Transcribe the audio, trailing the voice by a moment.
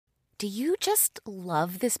Do you just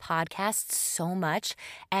love this podcast so much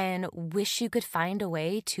and wish you could find a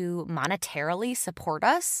way to monetarily support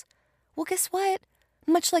us? Well, guess what?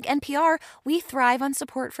 Much like NPR, we thrive on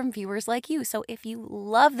support from viewers like you. So if you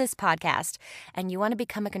love this podcast and you want to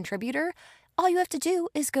become a contributor, all you have to do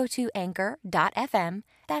is go to anchor.fm.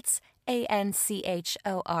 That's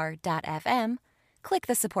ANCHOR.FM. Click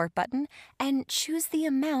the support button and choose the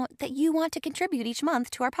amount that you want to contribute each month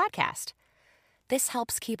to our podcast. This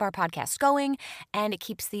helps keep our podcast going, and it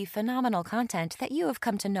keeps the phenomenal content that you have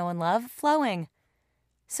come to know and love flowing.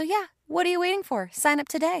 So yeah, what are you waiting for? Sign up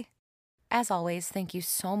today. As always, thank you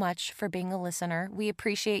so much for being a listener. We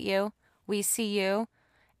appreciate you, we see you,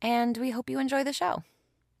 and we hope you enjoy the show.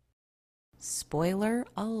 Spoiler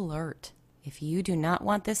alert. If you do not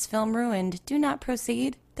want this film ruined, do not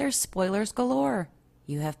proceed. There's spoilers galore.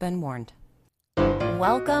 You have been warned.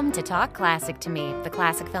 Welcome to Talk Classic to Me, the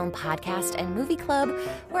classic film podcast and movie club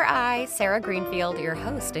where I, Sarah Greenfield, your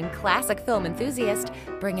host and classic film enthusiast,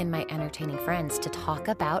 bring in my entertaining friends to talk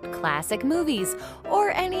about classic movies or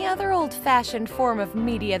any other old-fashioned form of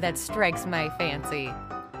media that strikes my fancy.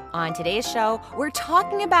 On today's show, we're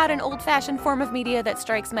talking about an old-fashioned form of media that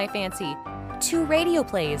strikes my fancy. 2 radio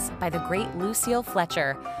plays by the great Lucille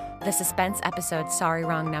Fletcher, the suspense episode Sorry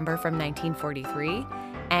Wrong Number from 1943,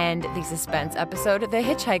 and the suspense episode The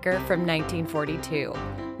Hitchhiker from 1942,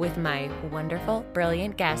 with my wonderful,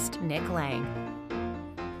 brilliant guest, Nick Lang.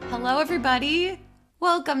 Hello, everybody.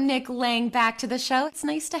 Welcome, Nick Lang, back to the show. It's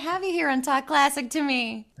nice to have you here on Talk Classic to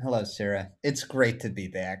Me. Hello, Sarah. It's great to be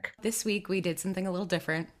back. This week, we did something a little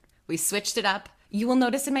different. We switched it up. You will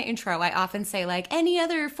notice in my intro, I often say, like, any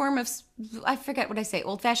other form of, I forget what I say,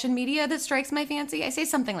 old-fashioned media that strikes my fancy. I say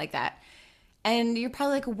something like that. And you're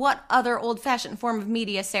probably like, what other old-fashioned form of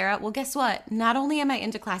media, Sarah? Well, guess what? Not only am I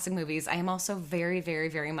into classic movies, I am also very, very,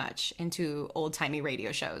 very much into old-timey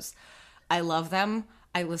radio shows. I love them.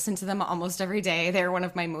 I listen to them almost every day. They're one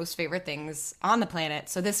of my most favorite things on the planet.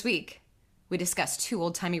 So this week, we discussed 2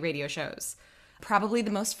 old-timey radio shows. Probably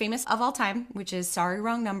the most famous of all time, which is Sorry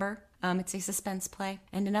Wrong Number. It's a suspense play.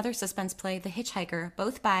 And another suspense play, The Hitchhiker,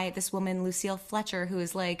 both by this woman, Lucille Fletcher, who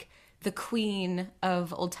is like the queen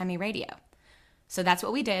of old-timey radio. So that's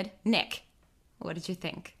what we did. Nick, what did you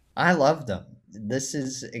think? I loved them. This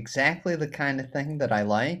is exactly the kind of thing that I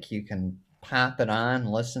like. You can pop it on,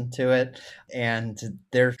 listen to it, and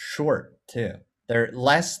they're short too. They're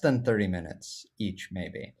less than 30 minutes each,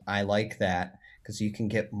 maybe. I like that because you can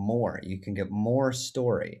get more. You can get more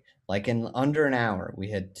story. Like in under an hour,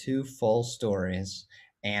 we had 2 full stories,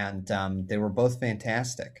 and they were both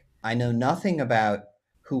fantastic. I know nothing about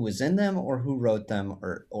who was in them or who wrote them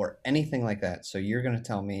or anything like that. So you're going to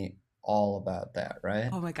tell me all about that, right?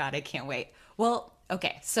 Oh my God, I can't wait. Well,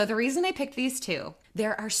 okay, so the reason I picked these 2,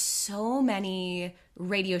 there are so many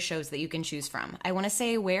radio shows that you can choose from. I want to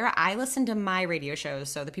say where I listen to my radio shows,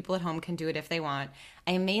 so the people at home can do it if they want.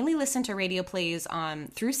 I mainly listen to radio plays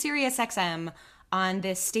through SiriusXM on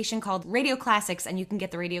this station called Radio Classics, and you can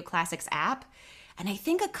get the Radio Classics app. And I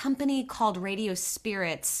think a company called Radio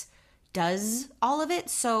Spirits does all of it.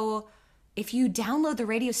 So if you download the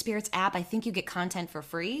Radio Spirits app, I think you get content for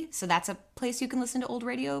free. So that's a place you can listen to old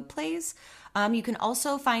radio plays. You can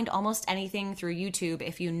also find almost anything through YouTube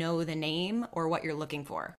if you know the name or what you're looking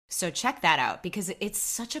for. So check that out because it's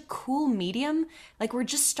such a cool medium. Like we're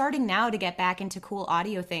just starting now to get back into cool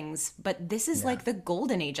audio things, but this is like the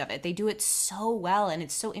golden age of it. They do it so well and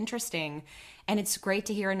it's so interesting and it's great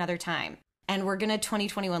to hear another time. And we're going to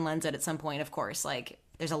 2021 lens it at some point, of course. Like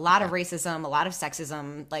there's a lot of racism, a lot of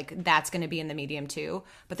sexism, like that's going to be in the medium too.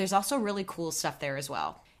 But there's also really cool stuff there as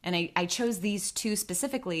well. And I chose these 2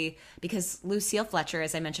 specifically because Lucille Fletcher,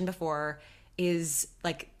 as I mentioned before, is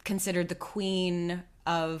like considered the queen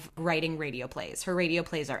of writing radio plays. Her radio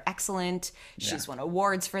plays are excellent. She's won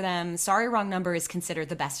awards for them. Sorry Wrong Number is considered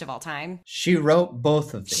the best of all time. She wrote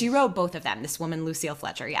both of these. She wrote both of them, this woman, Lucille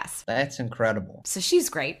Fletcher, yes. That's incredible. So she's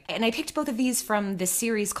great. And I picked both of these from this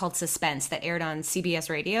series called Suspense that aired on CBS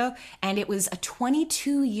Radio. And it was a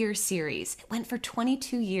 22-year series. It went for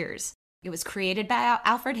 22 years. It was created by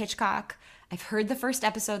Alfred Hitchcock. I've heard the first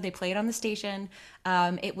episode. They played on the station.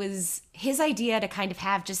 It was his idea to kind of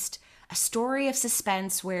have just a story of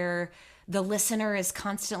suspense where the listener is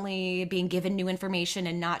constantly being given new information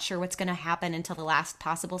and not sure what's going to happen until the last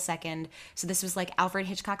possible second. So this was like Alfred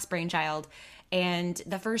Hitchcock's brainchild. And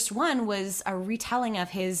the first one was a retelling of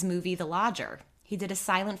his movie, The Lodger. He did a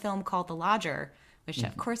silent film called The Lodger, which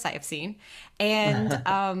of course I have seen. And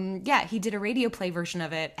he did a radio play version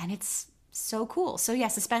of it. And it's So cool. So yeah,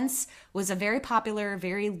 Suspense was a very popular,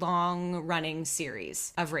 very long running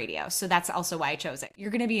series of radio. So that's also why I chose it.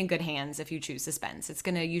 You're going to be in good hands if you choose Suspense. It's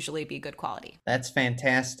going to usually be good quality. That's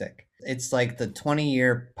fantastic. It's like the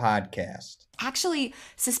 20-year podcast. Actually,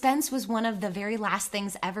 Suspense was one of the very last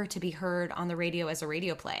things ever to be heard on the radio as a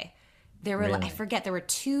radio play. There were, Really? I forget, there were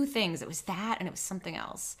two things. It was that and it was something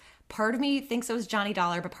else. Part of me thinks it was Johnny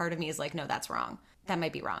Dollar, but part of me is like, no, that's wrong. That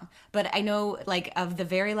might be wrong. But I know, like, of the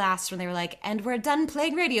very last when they were like, and we're done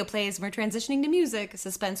playing radio plays, we're transitioning to music,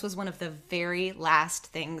 Suspense was one of the very last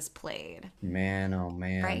things played. Man, oh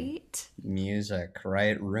man. Right? Music,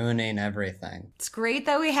 right? Ruining everything. It's great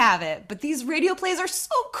that we have it, but these radio plays are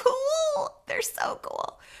so cool. They're so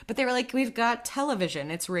cool. But they were like, we've got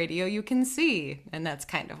television. It's radio you can see. And that's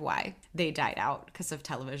kind of why they died out, because of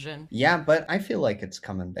television. Yeah, but I feel like it's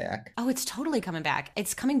coming back. Oh, it's totally coming back.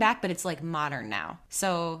 It's coming back, but it's like modern now.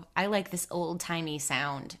 So I like this old-timey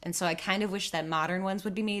sound. And so I kind of wish that modern ones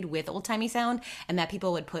would be made with old-timey sound and that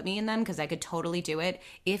people would put me in them, because I could totally do it.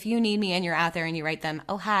 If you need me and you're out there and you write them,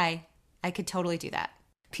 oh, hi, I could totally do that.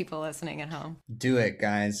 People listening at home. Do it,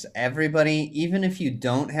 guys. Everybody, even if you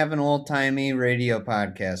don't have an old-timey radio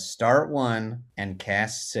podcast, start one and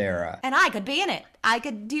cast Sarah. And I could be in it. I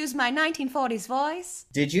could use my 1940s voice.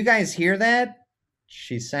 Did you guys hear that?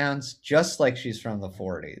 She sounds just like she's from the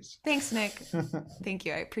 40s. Thanks, Nick. Thank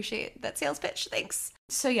you. I appreciate that sales pitch. Thanks.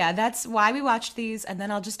 So yeah, that's why we watched these. And then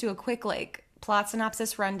I'll just do a quick plot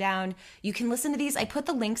synopsis rundown. You can listen to these. I put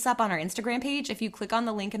the links up on our Instagram page. If you click on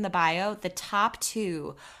the link in the bio, the top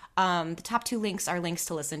two links are links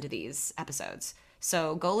to listen to these episodes.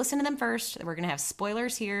 So go listen to them first. We're going to have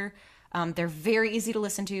spoilers here. They're very easy to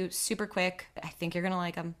listen to, super quick. I think you're going to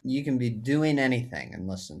like them. You can be doing anything and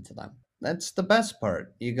listen to them. That's the best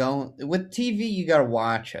part. You go with TV, you got to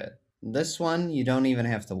watch it. This one, you don't even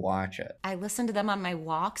have to watch it. I listen to them on my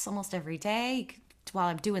walks almost every day, while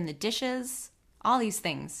I'm doing the dishes, all these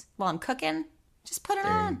things. While I'm cooking, just put it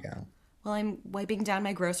on. There you go. While I'm wiping down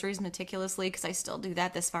my groceries meticulously, because I still do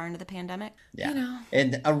that this far into the pandemic. Yeah. You know.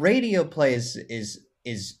 And a radio play is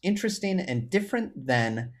interesting and different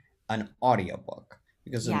than an audiobook.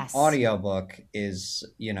 Because Yes. an audiobook is,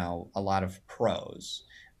 a lot of prose.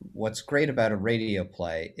 What's great about a radio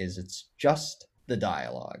play is it's just the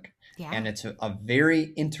dialogue. Yeah. And it's a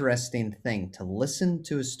very interesting thing to listen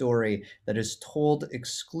to a story that is told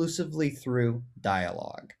exclusively through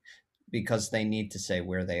dialogue, because they need to say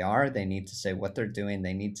where they are, they need to say what they're doing,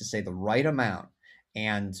 they need to say the right amount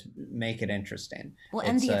and make it interesting. Well,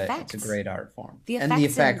 and the It's effects. a great art form. The and the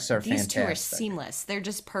effects are these fantastic. two are seamless. They're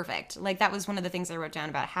just perfect. Like, that was one of the things I wrote down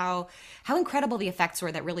about how incredible the effects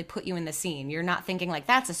were that really put you in the scene. You're not thinking like,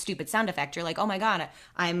 that's a stupid sound effect. You're like, oh my God,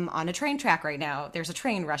 I'm on a train track right now. There's a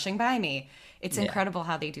train rushing by me. It's incredible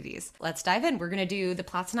how they do these. Let's dive in. We're going to do the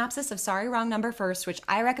plot synopsis of Sorry Wrong Number first, which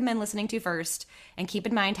I recommend listening to first, and keep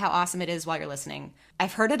in mind how awesome it is while you're listening.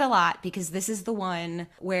 I've heard it a lot because this is the one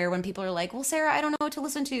where when people are like, well, Sarah, I don't know what to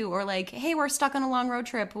listen to, or like, hey, we're stuck on a long road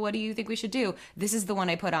trip. What do you think we should do? This is the one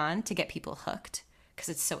I put on to get people hooked because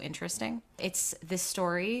it's so interesting. It's this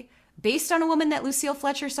story based on a woman that Lucille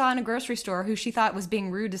Fletcher saw in a grocery store who she thought was being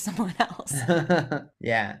rude to someone else.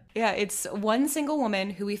 Yeah. Yeah, it's one single woman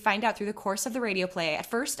who we find out through the course of the radio play. At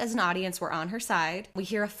first, as an audience, we're on her side. We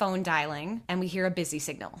hear a phone dialing and we hear a busy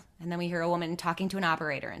signal. And then we hear a woman talking to an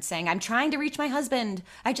operator and saying, I'm trying to reach my husband.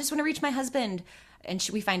 I just want to reach my husband. And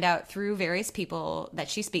we find out through various people that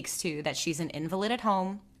she speaks to that she's an invalid at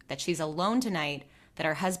home, that she's alone tonight, that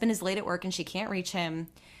her husband is late at work and she can't reach him.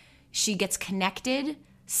 She gets connected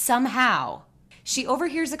somehow. She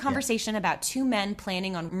overhears a conversation about two men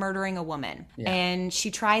planning on murdering a woman, and she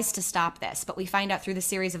tries to stop this, but we find out through the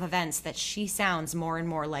series of events that she sounds more and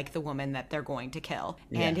more like the woman that they're going to kill.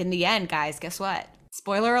 And in the end, guys, guess what?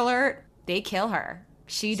 Spoiler alert, they kill her.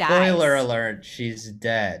 She dies. Spoiler alert, she's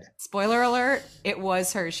dead. Spoiler alert, it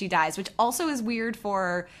was her. She dies, which also is weird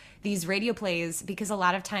for these radio plays because a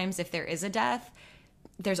lot of times if there is a death,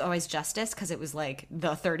 there's always justice because it was like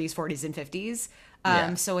the 30s, 40s, and 50s.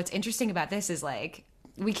 So what's interesting about this is like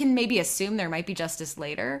we can maybe assume there might be justice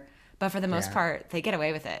later, but for the most part, they get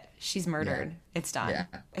away with it. She's murdered. Yeah. It's done. Yeah.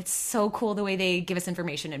 It's so cool the way they give us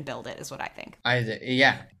information and build it is what I think.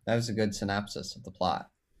 That was a good synopsis of the plot.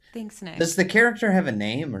 Thanks, Nick. Does the character have a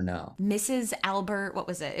name or no? Mrs. Albert, what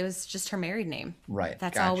was it? It was just her married name. Right.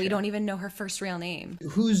 That's all. We don't even know her first real name.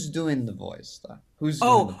 Who's doing the voice, though? Who's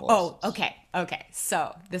doing the voice? Okay.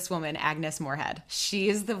 So this woman, Agnes Moorehead, she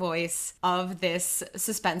is the voice of this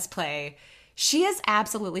suspense play. She is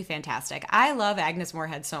absolutely fantastic. I love Agnes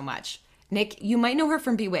Moorehead so much. Nick, you might know her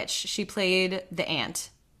from Bewitched. She played the aunt.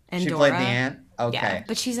 And she Dora. played the aunt? Yeah, Okay.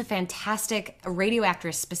 but she's a fantastic radio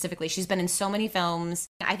actress specifically. She's been in so many films.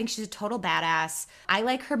 I think she's a total badass. I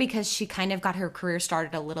like her because she kind of got her career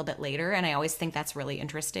started a little bit later, and I always think that's really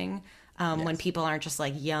interesting. When Yes. people aren't just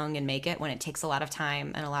like young and make it, when it takes a lot of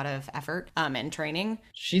time and a lot of effort and training.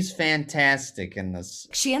 She's fantastic in this.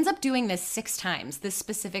 She ends up doing this 6 times, this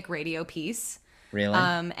specific radio piece. Really?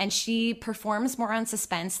 And she performs more on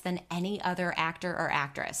suspense than any other actor or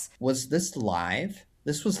actress. Was this live?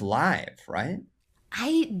 This was live, right?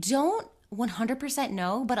 I don't 100%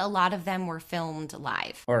 know, but a lot of them were filmed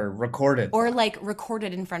live Or recorded or live? like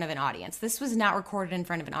recorded in front of an audience. This was not recorded in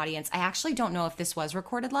front of an audience. I actually don't know if this was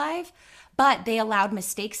recorded live, but they allowed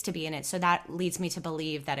mistakes to be in it. So that leads me to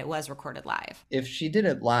believe that it was recorded live. If she did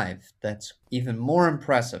it live, that's even more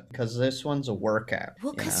impressive because this one's a workout,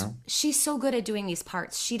 Well, you because know? she's so good at doing these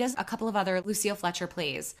parts. She does a couple of other Lucille Fletcher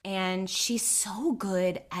plays, and she's so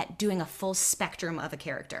good at doing a full spectrum of a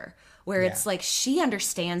character where it's like she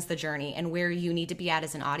understands the journey and where you need to be at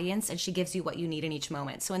as an audience, and she gives you what you need in each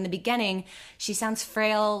moment. So in the beginning, she sounds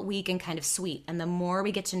frail, weak, and kind of sweet. And the more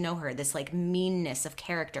we get to know her, this like meanness of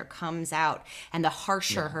character comes out, and the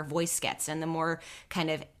harsher her voice gets, and the more kind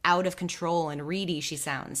of out of control and reedy she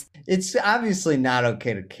sounds. It's obviously not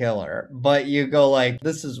okay to kill her, but you go like,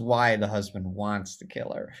 this is why the husband wants to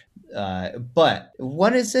kill her. But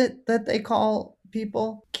what is it that they call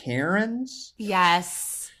people? Karens?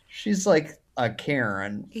 Yes. She's like a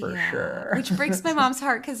Karen for sure. Which breaks my mom's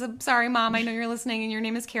heart because I'm sorry, Mom. I know you're listening and your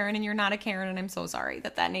name is Karen and you're not a Karen, and I'm so sorry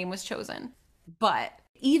that that name was chosen. But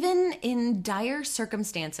even in dire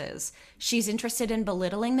circumstances, she's interested in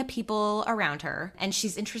belittling the people around her, and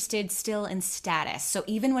she's interested still in status. So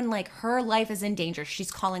even when like her life is in danger,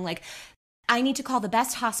 she's calling like, I need to call the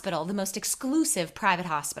best hospital, the most exclusive private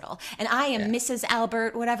hospital. And I am Mrs.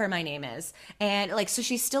 Albert, whatever my name is. And like, so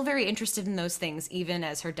she's still very interested in those things, even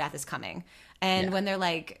as her death is coming. And when they're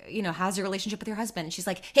like, you know, how's your relationship with your husband? And she's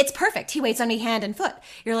like, it's perfect. He waits on me hand and foot.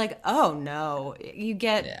 You're like, oh no. You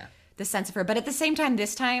get the sense of her. But at the same time,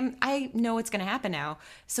 this time, I know what's going to happen now.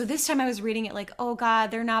 So this time I was reading it like, oh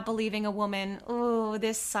God, they're not believing a woman. Oh,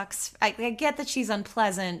 this sucks. I get that she's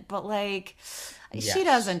unpleasant, but like, she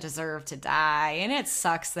doesn't deserve to die. And it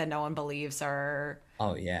sucks that no one believes her.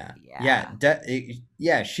 Oh yeah, Yeah.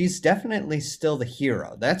 yeah. She's definitely still the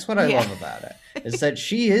hero. That's what I love about it. Is that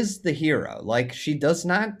she is the hero. Like she does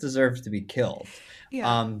not deserve to be killed.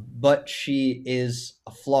 But she is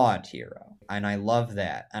a flawed hero, and I love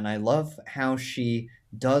that. And I love how she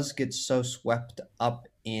does get so swept up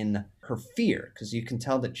in her fear because you can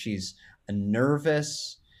tell that she's a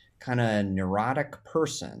nervous, kind of neurotic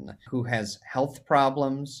person who has health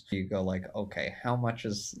problems. You go like, okay, how much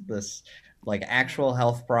is this like actual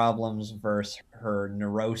health problems versus her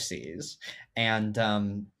neuroses?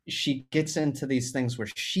 And she gets into these things where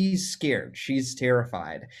she's scared, she's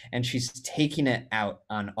terrified, and she's taking it out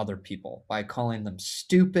on other people by calling them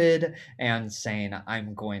stupid and saying,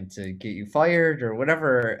 I'm going to get you fired or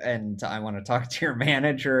whatever, and I want to talk to your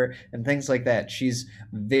manager and things like that. She's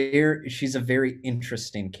a very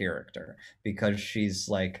interesting character because she's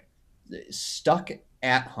like stuck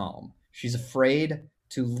at home. She's afraid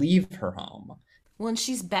to leave her home. Well, and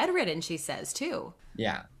she's bedridden, she says, too.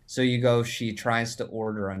 Yeah. So you go, she tries to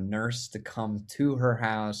order a nurse to come to her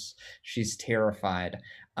house. She's terrified.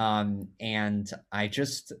 And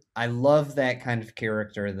I love that kind of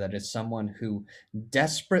character that is someone who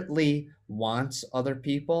desperately wants other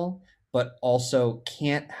people, but also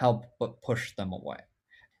can't help but push them away.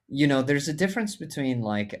 You know, there's a difference between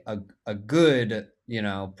like a good, you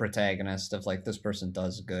know, protagonist of like this person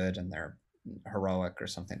does good and they're heroic or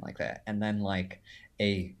something like that, and then like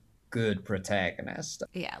a good protagonist.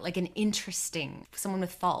 Yeah, like an interesting, someone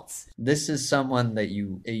with faults. This is someone that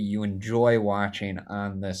you enjoy watching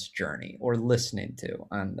on this journey or listening to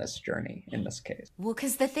on this journey in this case. Well,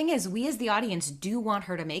 because the thing is, we as the audience do want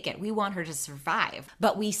her to make it. We want her to survive.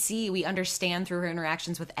 But we understand through her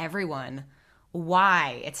interactions with everyone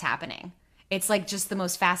why it's happening. It's like just the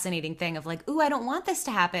most fascinating thing of like, ooh, I don't want this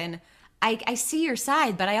to happen. I see your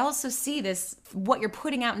side, but I also see this, what you're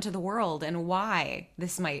putting out into the world and why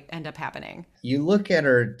this might end up happening. You look at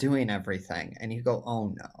her doing everything and you go,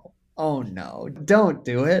 oh no, don't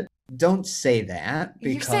do it. Don't say that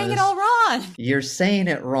because you're saying it all wrong. You're saying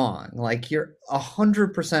it wrong. Like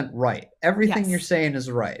 100% right. Everything you're Yes. saying is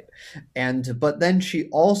right. But then she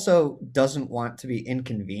also doesn't want to be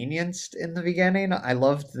inconvenienced in the beginning. I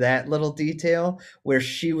loved that little detail where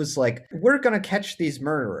she was like, "We're going to catch these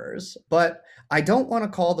murderers, but I don't want to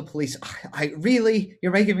call the police. I really,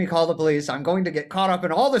 you're making me call the police. I'm going to get caught up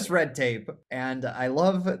in all this red tape." And I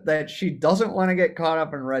love that she doesn't want to get caught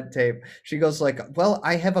up in red tape. She goes like, "Well,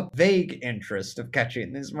 I have a vague interest of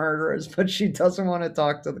catching these murderers," but she doesn't want to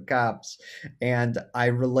talk to the cops. And I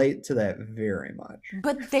relate to that very much.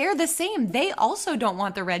 But they're the same. They also don't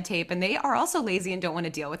want the red tape and they are also lazy and don't want to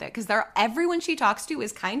deal with it because they're everyone she talks to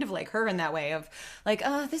is kind of like her in that way of like,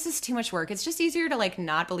 oh, this is too much work. It's just easier to like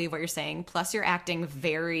not believe what you're saying. Plus you're acting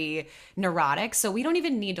very neurotic. So we don't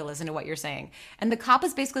even need to listen to what you're saying. And the cop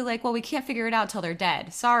is basically like, well, we can't figure it out till they're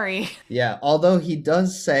dead. Sorry. Yeah, although he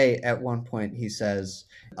does say at one point, he says,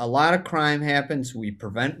 "A lot of crime happens, we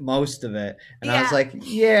prevent most of it." And I was Yeah. like,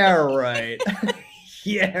 yeah, right.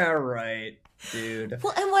 Yeah, right, dude.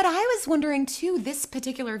 Well, and what I was wondering too, this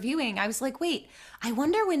particular viewing, I was like, wait, I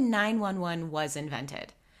wonder when 911 was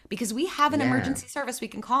invented. Because we have an Yeah, emergency service we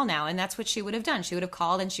can call now, and that's what she would have done. She would have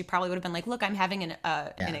called, and she probably would have been like, "Look, I'm having an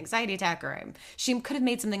yeah, anxiety attack," or she could have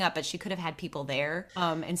made something up, but she could have had people there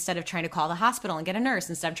instead of trying to call the hospital and get a nurse,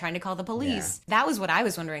 instead of trying to call the yeah. police. That was what I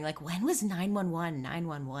was wondering. Like, when was 911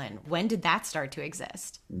 911? When did that start to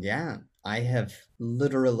exist? Yeah, I have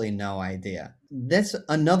literally no idea. That's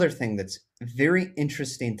another thing that's very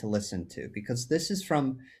interesting to listen to because this is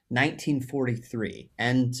from 1943,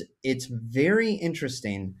 and it's very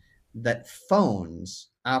interesting that phones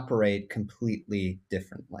operate completely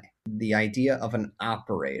differently. The idea of an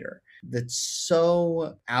operator that's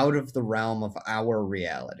so out of the realm of our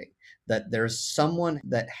reality that there's someone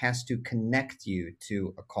that has to connect you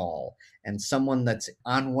to a call and someone that's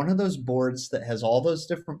on one of those boards that has all those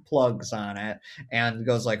different plugs on it and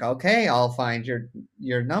goes like, "Okay, I'll find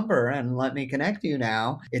your number and let me connect you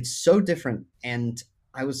now." It's so different. And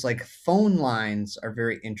I was like, phone lines are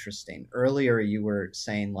very interesting. Earlier you were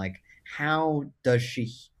saying like, how does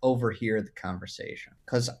she overhear the conversation?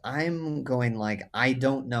 Because I'm going like, I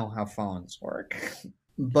don't know how phones work.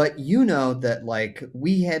 But you know that like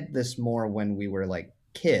we had this more when we were like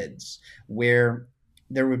kids, where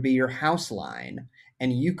there would be your house line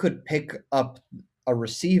and you could pick up a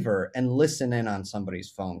receiver and listen in on somebody's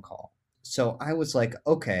phone call. So I was like,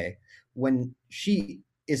 okay, when she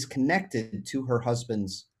is connected to her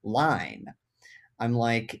husband's line, I'm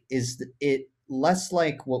like, is it less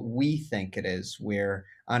like what we think it is, where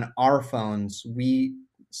on our phones we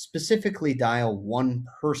specifically dial one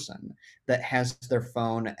person that has their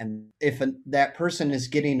phone, and if that person is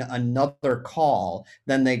getting another call,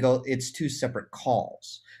 then they go, it's two separate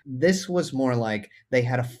calls. This was more like they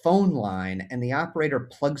had a phone line and the operator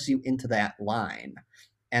plugs you into that line.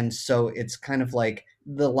 And so it's kind of like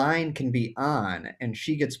the line can be on and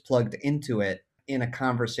she gets plugged into it in a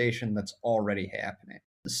conversation that's already happening.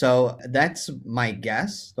 So that's my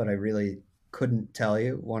guess, but I really couldn't tell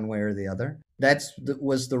you one way or the other. That's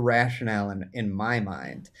was the rationale in my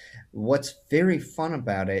mind. What's very fun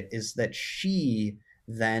about it is that she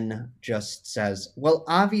then just says, "Well,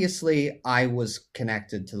 obviously I was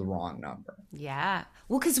connected to the wrong number." Yeah.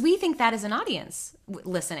 Well, because we think that as an audience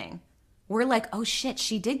listening. We're like, oh shit,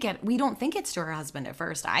 she did get. We don't think it's to her husband at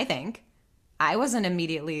first, I think. I wasn't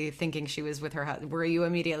immediately thinking she was with her husband. Were you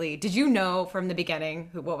immediately? Did you know from the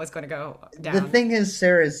beginning what was going to go The down? thing is,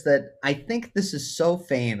 Sarah, is that I think this is so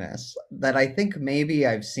famous that I think maybe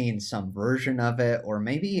I've seen some version of it, or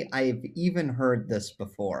maybe I've even heard this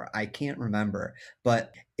before. I can't remember,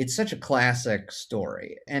 but it's such a classic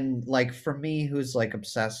story. And like for me, who's like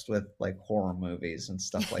obsessed with like horror movies and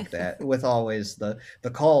stuff like that, with always the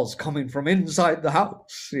calls coming from inside the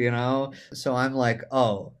house, you know? So I'm like,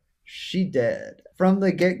 oh, she did. From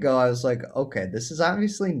the get-go, I was like, okay, this is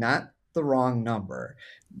obviously not the wrong number.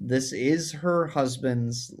 This is her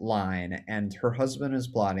husband's line, and her husband is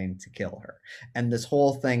plotting to kill her. And this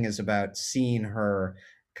whole thing is about seeing her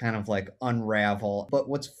kind of like unravel. But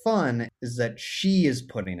what's fun is that she is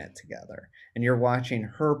putting it together, and you're watching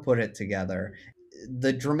her put it together.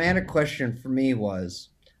 The dramatic question for me was,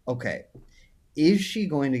 okay, is she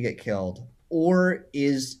going to get killed? Or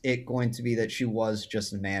is it going to be that she was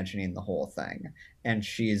just imagining the whole thing and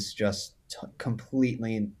she's just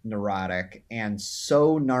completely neurotic and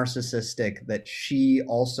so narcissistic that she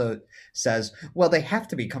also says, well, they have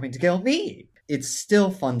to be coming to kill me. It's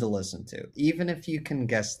still fun to listen to. Even if you can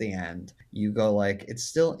guess the end, you go like, it's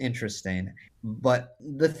still interesting. But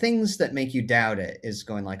the things that make you doubt it is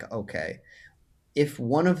going like, okay, if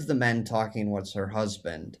one of the men talking was her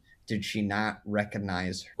husband, did she not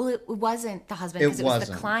recognize her? Well, it wasn't the husband It because it was the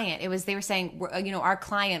wasn't. client. It was, they were saying, our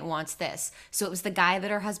client wants this. So it was the guy that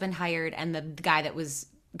her husband hired and the guy that was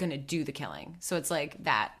going to do the killing. So it's like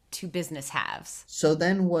that, two business halves. So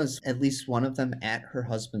then was at least one of them at her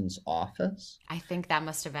husband's office? I think that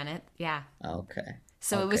must have been it. Yeah. Okay.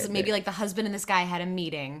 So it was maybe like the husband and this guy had a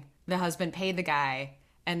meeting. The husband paid the guy,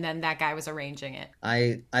 and then that guy was arranging it.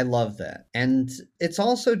 I love that. And it's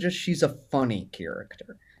also just she's a funny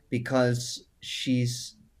character because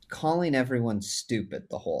she's calling everyone stupid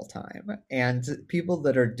the whole time and people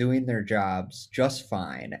that are doing their jobs just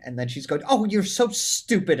fine, and then she's going, "Oh, you're so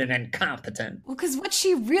stupid and incompetent." Well, because what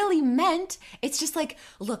she really meant, it's just like,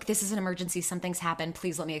 look, this is an emergency, something's happened,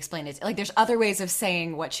 please let me explain it. Like, there's other ways of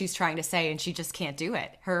saying what she's trying to say, and she just can't do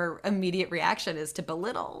it. Her immediate reaction is to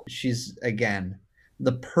belittle. She's, again,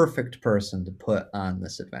 the perfect person to put on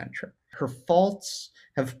this adventure. Her faults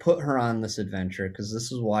have put her on this adventure because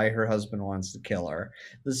this is why her husband wants to kill her.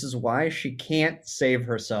 This is why she can't save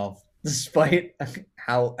herself despite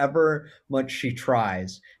however much she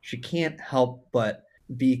tries. She can't help but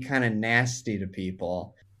be kind of nasty to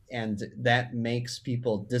people. And that makes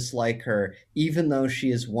people dislike her, even though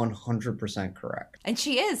she is 100% correct. And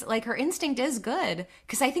she is, like, her instinct is good.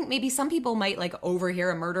 Because I think maybe some people might, like,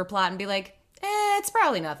 overhear a murder plot and be like, it's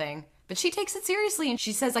probably nothing. But she takes it seriously and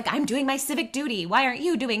she says, like, I'm doing my civic duty. Why aren't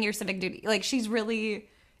you doing your civic duty? Like, she's really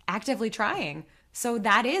actively trying. So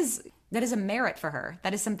that is a merit for her.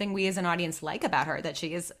 That is something we as an audience like about her, that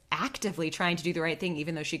she is actively trying to do the right thing,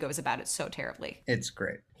 even though she goes about it so terribly. It's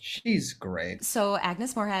great. She's great. So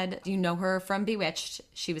Agnes Moorehead, you know her from Bewitched.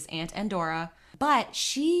 She was Aunt Endora. But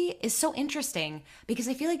she is so interesting because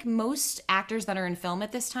I feel like most actors that are in film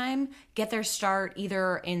at this time get their start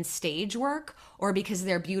either in stage work or because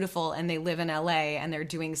they're beautiful and they live in LA and they're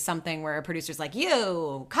doing something where a producer's like,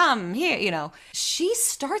 you, come here, you know. She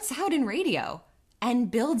starts out in radio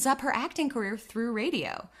and builds up her acting career through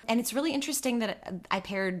radio. And it's really interesting that I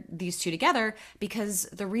paired these two together because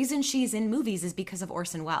the reason she's in movies is because of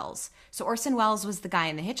Orson Welles. So Orson Welles was the guy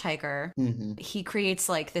in The Hitchhiker. Mm-hmm. He creates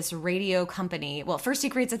like this radio company. Well, first he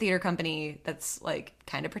creates a theater company that's like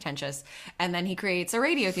kind of pretentious. And then he creates a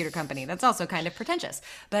radio theater company that's also kind of pretentious.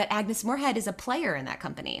 But Agnes Moorehead is a player in that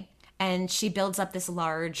company. And she builds up this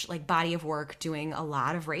large like body of work doing a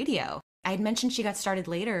lot of radio. I had mentioned she got started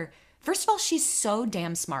later. First of all, she's so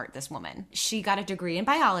damn smart, this woman. She got a degree in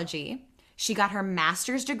biology. She got her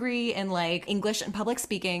master's degree in like English and public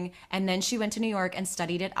speaking. And then she went to New York and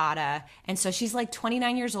studied at ADA. And so she's like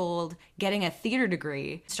 29 years old, getting a theater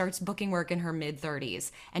degree, starts booking work in her mid 30s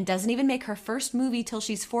and doesn't even make her first movie till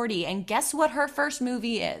she's 40. And guess what her first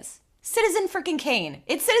movie is? Citizen freaking Kane.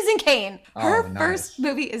 It's Citizen Kane. Her first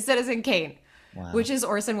movie is Citizen Kane. Wow. Which is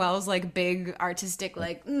Orson Welles' like big artistic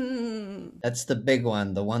like. That's the big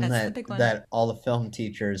one, the one that all the film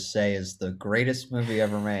teachers say is the greatest movie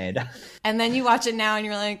ever made. And then you watch it now and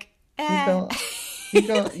you're like,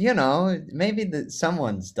 you know, maybe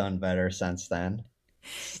someone's done better since then.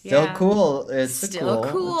 Still cool. It's still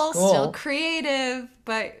cool. Still creative,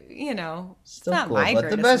 but you know, still not cool. my But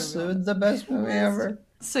greatest the best movie ever.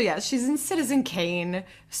 So yeah, she's in Citizen Kane,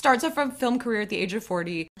 starts off her film career at the age of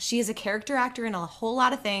 40. She is a character actor in a whole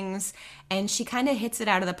lot of things, and she kind of hits it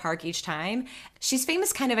out of the park each time. She's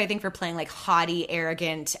famous kind of, I think, for playing like haughty,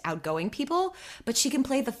 arrogant, outgoing people, but she can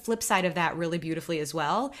play the flip side of that really beautifully as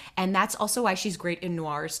well. And that's also why she's great in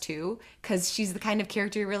noirs too, because she's the kind of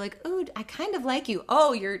character you're like, oh, I kind of like you.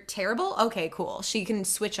 Oh, you're terrible? Okay, cool. She can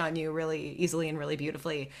switch on you really easily and really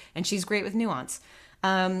beautifully, and she's great with nuance.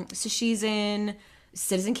 So she's in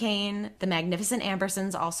Citizen Kane, The Magnificent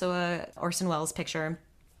Ambersons, also a Orson Welles picture.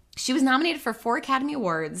 She was nominated for 4 Academy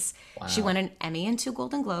Awards. Wow. She won an Emmy and 2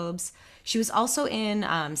 Golden Globes. She was also in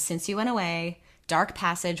Since You Went Away, Dark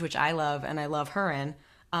Passage, which I love and I love her in,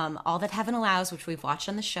 All That Heaven Allows, which we've watched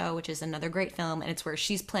on the show, which is another great film, and it's where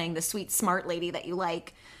she's playing the sweet, smart lady that you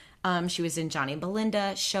like. She was in Johnny and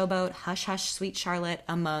Belinda, Showboat, Hush Hush, Sweet Charlotte,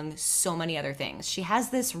 among so many other things. She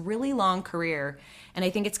has this really long career, and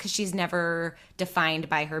I think it's because she's never defined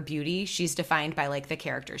by her beauty. She's defined by like the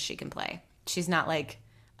characters she can play. She's not like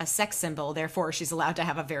a sex symbol, therefore she's allowed to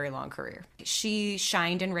have a very long career. She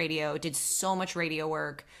shined in radio, did so much radio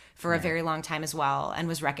work for a very long time as well, and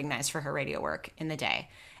was recognized for her radio work in the day.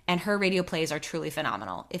 And her radio plays are truly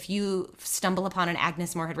phenomenal. If you stumble upon an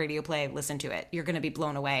Agnes Moorehead radio play, listen to it. You're going to be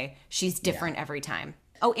blown away. She's different every time.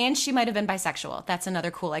 Oh, and she might have been bisexual. That's another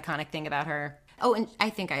cool, iconic thing about her. Oh, and I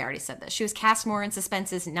think I already said this. She was cast more in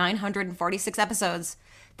Suspense's 946 episodes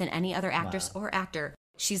than any other actress or actor.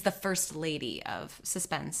 She's the first lady of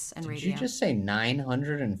Suspense and radio. Did you just say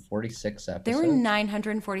 946 episodes? There were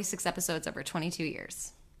 946 episodes over 22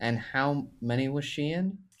 years. And how many was she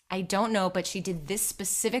in? I don't know, but she did this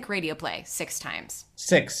specific radio play 6 times.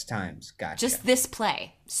 6 times. Gotcha. Just this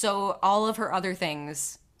play. So all of her other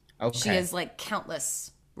things, Okay. she has like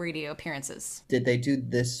countless radio appearances. Did they do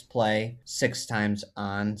this play 6 times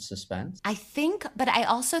on Suspense? I think, but I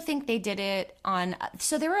also think they did it on,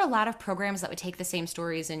 so there were a lot of programs that would take the same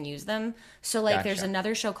stories and use them. So like there's Gotcha.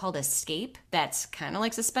 another show called Escape that's kind of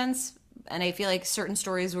like Suspense. And I feel like certain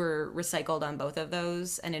stories were recycled on both of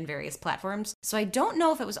those and in various platforms. So I don't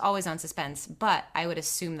know if it was always on Suspense, but I would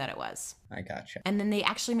assume that it was. I gotcha. And then they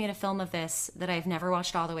actually made a film of this that I've never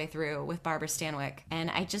watched all the way through with Barbara Stanwyck.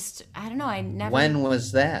 And I don't know, I never. When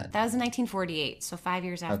was that? That was in 1948, so 5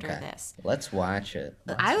 years after Okay. this. Let's watch it.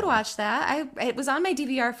 I would watch that. It was on my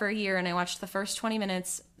DVR for a year, and I watched the first 20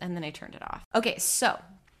 minutes, and then I turned it off. Okay, so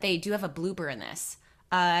they do have a blooper in this.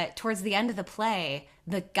 Towards the end of the play,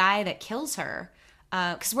 the guy that kills her,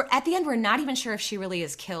 because we're at the end, we're not even sure if she really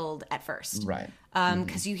is killed at first, Right.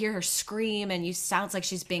 because you hear her scream, and you sounds like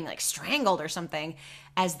she's being like strangled or something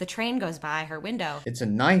as the train goes by her window. It's a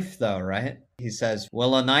knife, though, right? He says,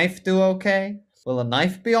 "Will a knife do okay? Will a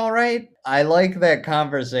knife be all right?" I like that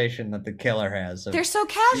conversation that the killer has. They're so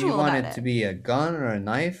Do casual you want about it it. to be a gun or a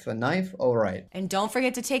knife? A knife? All right. And don't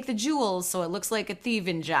forget to take the jewels so it looks like a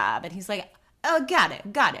thieving job. And he's like, oh, got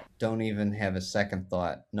it. Don't even have a second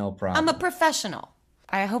thought. No problem. I'm a professional.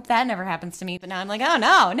 I hope that never happens to me. But now I'm like, oh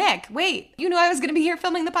no, Nick, wait. You knew I was going to be here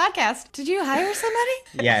filming the podcast. Did you hire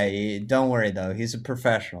somebody? Yeah, don't worry though. He's a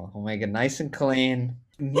professional. He'll make it nice and clean.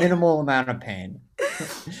 Minimal amount of pain.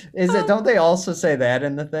 Don't they also say that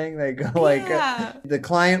in the thing? They go like, Yeah. the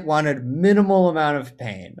client wanted minimal amount of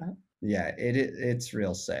pain. Yeah, it's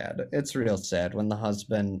real sad. It's real sad when the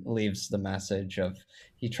husband leaves the message of,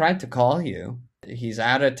 he tried to call you. He's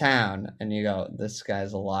out of town. And you go, this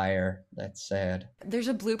guy's a liar. That's sad. There's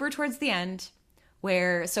a blooper towards the end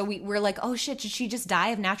where, so we're like, oh shit, did she just die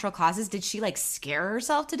of natural causes? Did she like scare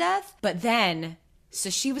herself to death? But then, so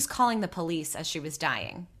she was calling the police as she was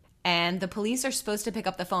dying. And the police are supposed to pick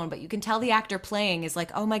up the phone, but you can tell the actor playing is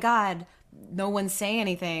like, oh my God, no one's saying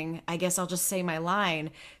anything. I guess I'll just say my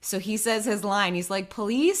line. So he says his line. He's like,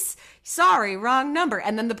 police? Sorry, wrong number.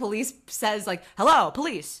 And then the police says like, hello,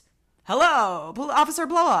 police. Hello, officer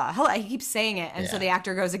blah, blah. Hello. He keeps saying it. And so Yeah. the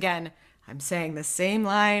actor goes again, I'm saying the same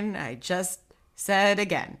line I just said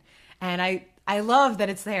again. And I love that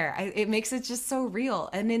it's there. It makes it just so real.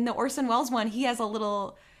 And in the Orson Welles one, he has a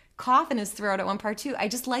little cough in his throat at one part too. I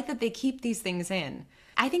just like that they keep these things in.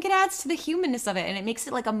 I think it adds to the humanness of it, and it makes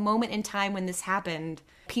it like a moment in time when this happened.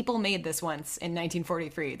 People made this once in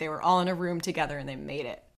 1943. They were all in a room together and they made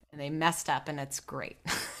it. And they messed up, and it's great.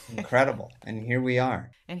 Incredible. And here we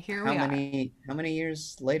are. And here How we are. how many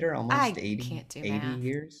years later? Almost I 80, can't do 80 math.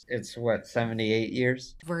 years? It's what, 78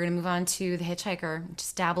 years? We're going to move on to The Hitchhiker.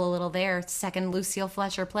 Just dabble a little there. Second Lucille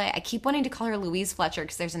Fletcher play. I keep wanting to call her Louise Fletcher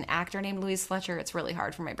because there's an actor named Louise Fletcher. It's really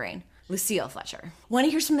hard for my brain. Lucille Fletcher. Want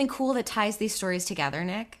to hear something cool that ties these stories together,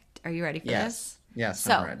 Nick? Are you ready for this? Yes,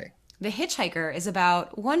 So, I'm ready. The Hitchhiker is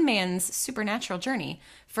about one man's supernatural journey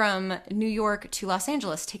from New York to Los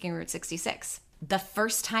Angeles taking Route 66. The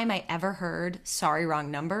first time I ever heard Sorry Wrong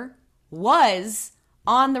Number was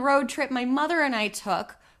on the road trip my mother and I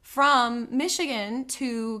took from Michigan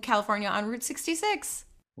to California on Route 66.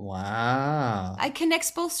 Wow. I connects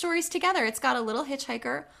both stories together. It's got a little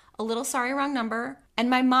hitchhiker, a little Sorry Wrong Number, and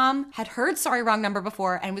my mom had heard Sorry Wrong Number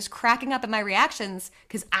before and was cracking up at my reactions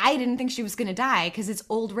because I didn't think she was going to die because it's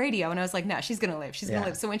old radio. And I was like, no, she's going to live. She's going to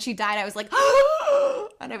Yeah. live. So when she died, I was like,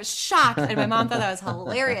 and I was shocked. And my mom thought that was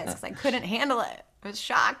hilarious because I couldn't handle it. I was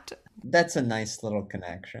shocked. That's a nice little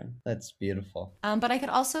connection. That's beautiful. But I could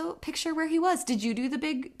also picture where he was. Did you do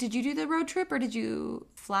the road trip or did you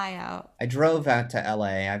fly out? I drove out to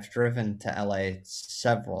LA. I've driven to LA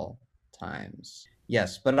several times.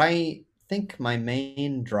 Yes, but I think my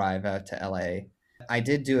main drive out to LA, I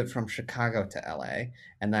did do it from Chicago to LA,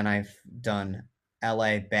 and then I've done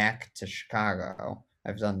LA back to Chicago.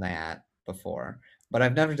 I've done that before, but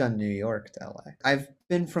I've never done New York to LA. I've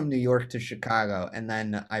been from New York to Chicago, and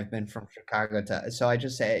then I've been from Chicago to, so I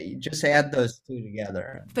just add those two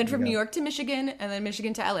together. Been from You New go, York to Michigan and then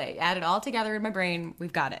Michigan to LA. Add it all together in my brain.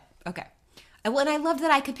 We've got it. Okay. And I loved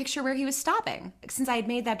that I could picture where he was stopping. Since I had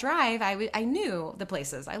made that drive, I knew the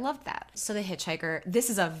places. I loved that. So The Hitchhiker,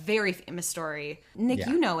 this is a very famous story. Nick, Yeah.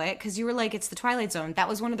 you know it because you were like, it's the Twilight Zone. That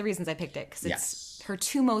was one of the reasons I picked it because it's Yes. Her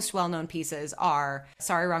two most well-known pieces are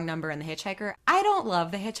Sorry Wrong Number and The Hitchhiker. I don't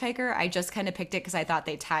love The Hitchhiker. I just kind of picked it because I thought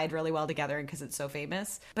they tied really well together and because it's so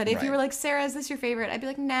famous. But if you were like, Sarah, is this your favorite? I'd be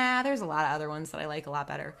like, nah, there's a lot of other ones that I like a lot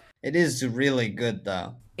better. It is really good,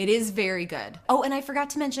 though. It is very good. Oh, and I forgot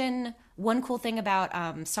to mention one cool thing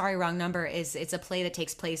about Sorry Wrong Number is it's a play that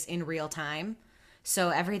takes place in real time. So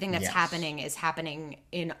everything that's happening is happening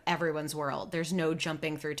in everyone's world. There's no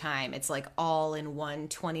jumping through time. It's like all in one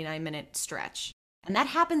 29-minute stretch. And that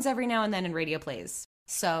happens every now and then in radio plays.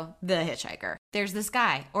 So, The Hitchhiker. There's this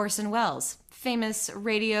guy, Orson Welles, famous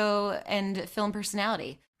radio and film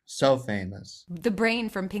personality. So famous. The Brain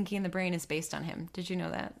from Pinky and the Brain is based on him. Did you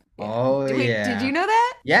know that? Yeah. Oh, yeah. Did you know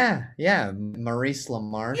that? Yeah. Maurice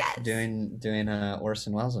LaMarche doing a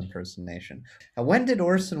Orson Welles impersonation. When did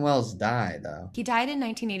Orson Welles die, though? He died in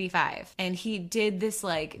 1985. And he did this,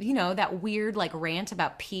 that weird, rant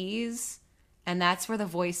about peas. And that's where the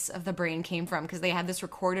voice of the Brain came from, because they had this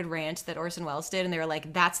recorded rant that Orson Welles did, and they were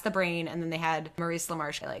like, that's the Brain, and then they had Maurice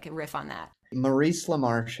LaMarche riff on that. Maurice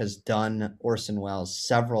LaMarche has done Orson Welles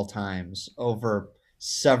several times over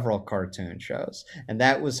several cartoon shows, and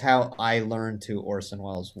that was how I learned who Orson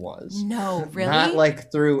Welles was. No, really?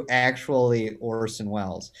 Not through actually Orson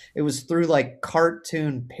Welles. It was through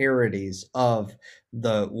cartoon parodies of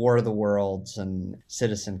the War of the Worlds and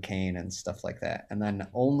Citizen Kane and stuff like that. And then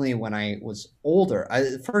only when I was older,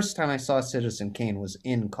 the first time I saw Citizen Kane was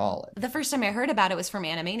in college. The first time I heard about it was from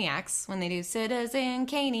Animaniacs when they do Citizen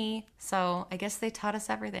Kane. So I guess they taught us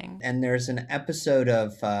everything. And there's an episode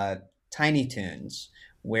of Tiny Toons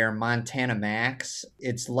where Montana Max,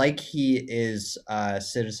 it's like he is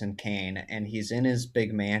Citizen Kane, and he's in his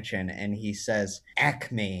big mansion and he says,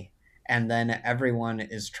 Acme. And then everyone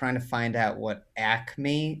is trying to find out what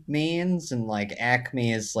Acme means. And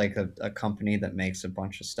Acme is a company that makes a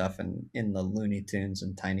bunch of stuff in the Looney Tunes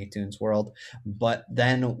and Tiny Toons world. But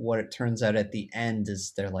then what it turns out at the end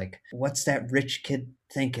is they're like, what's that rich kid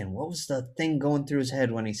thinking? What was the thing going through his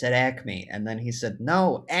head when he said Acme? And then he said,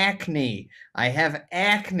 no, acne. I have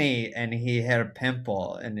acne. And he had a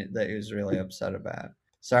pimple and that he was really upset about.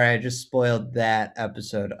 Sorry, I just spoiled that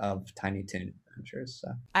episode of Tiny Toon. So.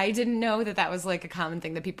 I didn't know that was a common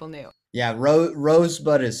thing that people knew. Yeah,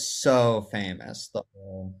 Rosebud is so famous.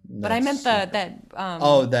 But I meant that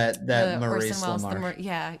Maurice Welles,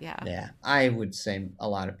 LaMarche. Yeah. I would say a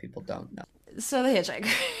lot of people don't know. So The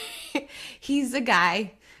Hitchhiker, he's a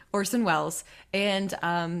guy, Orson Welles,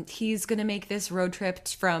 and he's gonna make this road trip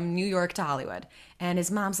from New York to Hollywood. And his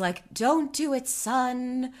mom's like, "Don't do it,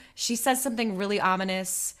 son." She says something really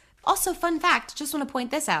ominous. Also, fun fact, just want to point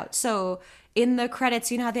this out. So in the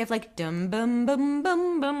credits, you know how they have dum bum bum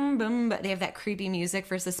bum bum bum, but they have that creepy music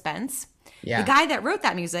for suspense. Yeah. The guy that wrote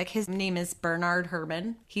that music, his name is Bernard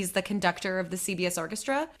Herrmann. He's the conductor of the CBS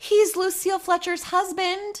Orchestra. He's Lucille Fletcher's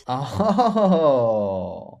husband.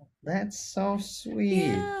 Oh, that's so sweet.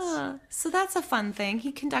 Yeah. So that's a fun thing.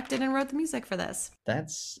 He conducted and wrote the music for this.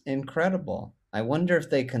 That's incredible. I wonder if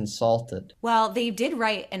they consulted. Well, they did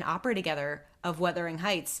write an opera together of Wuthering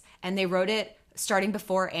Heights, and they wrote it starting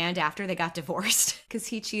before and after they got divorced because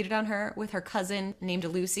he cheated on her with her cousin named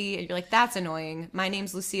Lucy. And you're like, that's annoying. My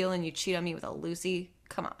name's Lucille and you cheat on me with a Lucy.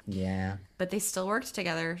 Come on. Yeah. But they still worked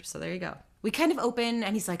together, so there you go. We kind of open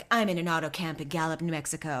and he's like, I'm in an auto camp in Gallup, New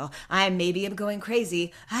Mexico. I maybe am going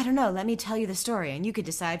crazy. I don't know. Let me tell you the story and you could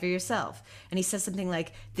decide for yourself. And he says something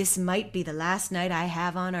like, this might be the last night I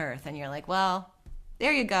have on Earth. And you're like, well,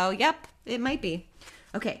 there you go. Yep, it might be.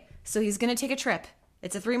 Okay, so he's going to take a trip.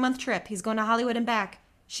 It's a 3-month trip. He's going to Hollywood and back.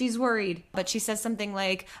 She's worried, but she says something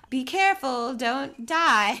like, be careful, don't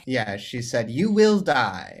die. Yeah, she said, you will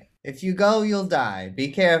die. If you go, you'll die. Be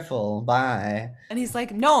careful. Bye. And he's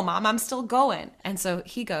like, no, Mom, I'm still going. And so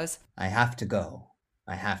he goes, I have to go.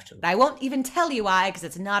 I have to. I won't even tell you why because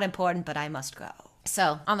it's not important, but I must go.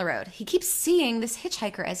 So on the road, he keeps seeing this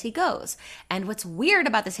hitchhiker as he goes. And what's weird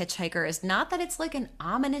about this hitchhiker is not that it's an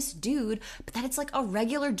ominous dude, but that it's a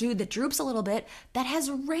regular dude that droops a little bit, that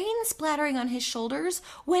has rain splattering on his shoulders,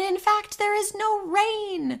 when in fact there is no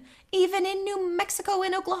rain. Even in New Mexico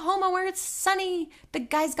and Oklahoma where it's sunny, the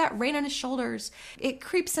guy's got rain on his shoulders. It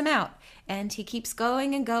creeps him out. And he keeps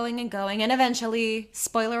going and going and going. And eventually,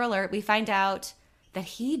 spoiler alert, we find out that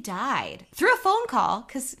he died through a phone call,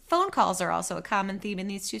 because phone calls are also a common theme in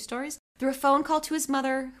these two stories. Through a phone call to his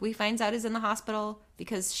mother, who he finds out is in the hospital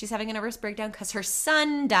because she's having a nervous breakdown because her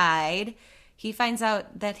son died. He finds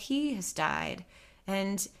out that he has died.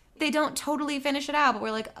 And they don't totally finish it out, but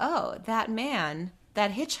we're like, oh, that man,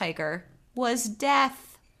 that hitchhiker, was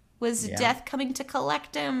death. Was death coming to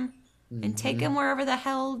collect him and take him wherever the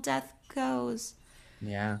hell death goes.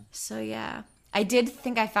 Yeah. So, yeah. I did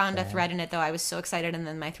think I found a thread in it though. I was so excited and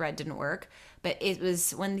then my thread didn't work. But it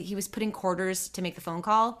was when he was putting quarters to make the phone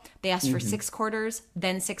call. They asked for 6 quarters,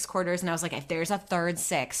 then 6 quarters, and I was like, if there's a third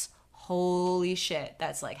six, holy shit,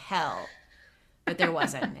 that's like hell. But there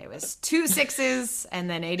wasn't. It was 2 6s and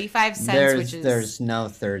then 85 cents, which is There's no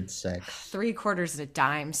third six. 3 quarters at a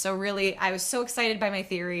dime. So really, I was so excited by my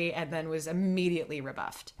theory and then was immediately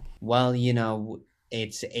rebuffed. Well,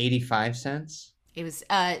 it's 85 cents. It was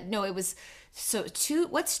no, it was so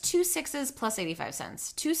what's 2 6s plus 85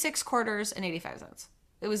 cents? 2 6 quarters and 85 cents.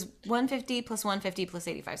 It was 150 plus 150 plus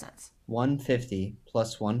 85 cents. 150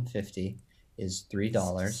 plus 150 is $3.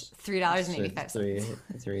 $3.85.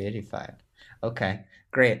 $3.85. Okay,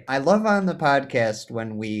 great. I love on the podcast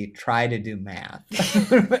when we try to do math.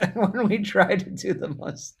 When we try to do the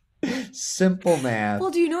most simple math.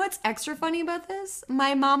 Well, do you know what's extra funny about this?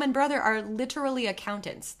 My mom and brother are literally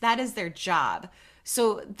accountants. That is their job.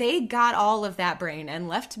 So they got all of that brain and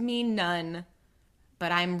left me none.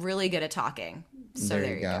 But I'm really good at talking. So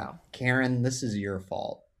there you go. Karen, this is your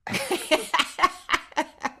fault.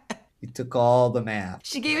 You took all the math.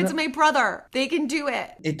 She gave it to my brother. They can do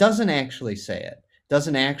it. It doesn't actually say it.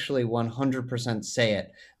 Doesn't actually 100% say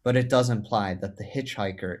it, but it does imply that the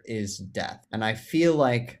hitchhiker is death. And I feel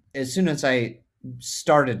like as soon as I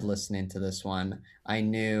started listening to this one, I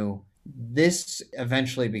knew this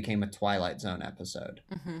eventually became a Twilight Zone episode.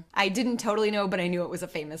 Mm-hmm. I didn't totally know, but I knew it was a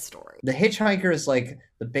famous story. The Hitchhiker is like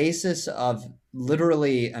the basis of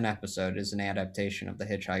literally an episode is an adaptation of The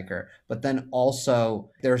Hitchhiker. But then also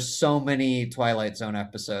there's so many Twilight Zone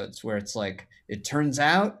episodes where it's like, it turns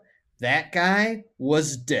out that guy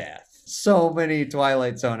was death. So many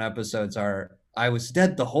Twilight Zone episodes are, I was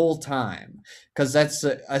dead the whole time. Because that's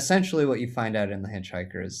essentially what you find out in The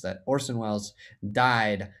Hitchhiker is that Orson Welles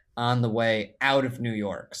died on the way out of New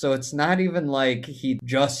York. So it's not even like he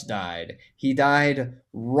just died. He died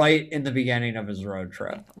right in the beginning of his road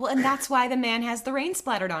trip. Well, and that's why the man has the rain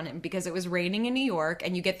splattered on him, because it was raining in New York,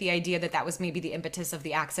 and you get the idea that that was maybe the impetus of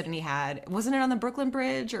the accident he had. Wasn't it on the Brooklyn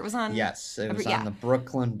Bridge, or it was on... Yes, it was on the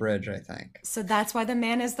Brooklyn Bridge, I think. So that's why the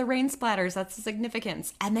man has the rain splatters. That's the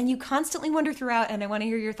significance. And then you constantly wonder throughout, and I want to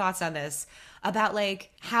hear your thoughts on this, about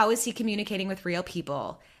like, how is he communicating with real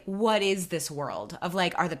people? What is this world of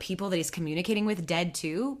like, are the people that he's communicating with dead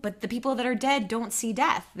too? But the people that are dead don't see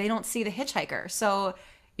death. They don't see the hitchhiker. So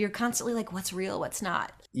you're constantly like, what's real, what's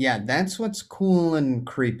not? Yeah, that's what's cool and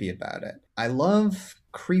creepy about it. I love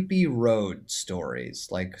creepy road stories,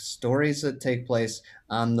 like stories that take place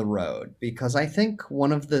on the road, because I think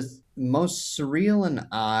one of the most surreal and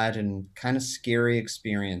odd and kind of scary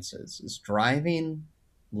experiences is driving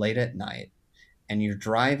late at night, and you're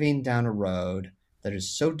driving down a road that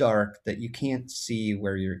is so dark that you can't see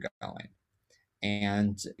where you're going.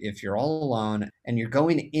 And if you're all alone and you're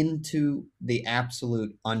going into the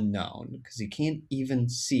absolute unknown, because you can't even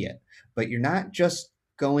see it, but you're not just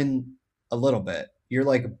going a little bit, you're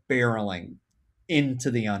like barreling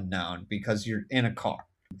into the unknown because you're in a car.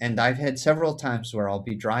 And I've had several times where I'll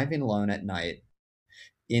be driving alone at night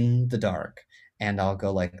in the dark, and I'll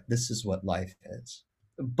go like, this is what life is.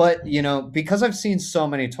 But, because I've seen so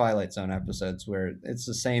many Twilight Zone episodes where it's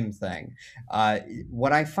the same thing,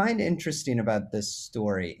 what I find interesting about this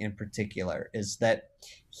story in particular is that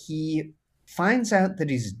he finds out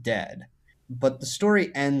that he's dead, but the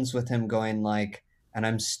story ends with him going like, and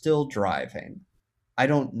I'm still driving. I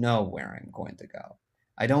don't know where I'm going to go.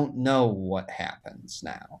 I don't know what happens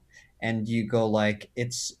now. And you go like,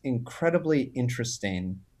 it's incredibly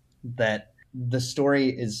interesting that the story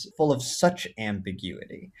is full of such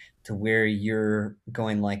ambiguity to where you're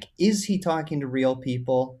going like, is he talking to real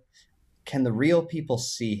people? Can the real people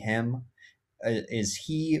see him? Is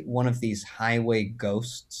he one of these highway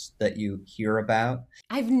ghosts that you hear about?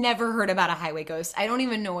 I've never heard about a highway ghost. I don't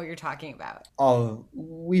even know what you're talking about. Oh,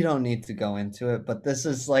 we don't need to go into it, but this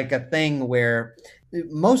is like a thing where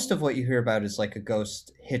most of what you hear about is like a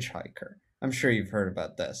ghost hitchhiker. I'm sure you've heard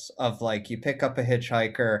about this, of like, you pick up a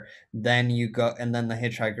hitchhiker, then you go, and then the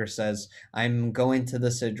hitchhiker says, I'm going to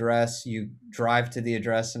this address. You drive to the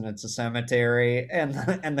address and it's a cemetery, and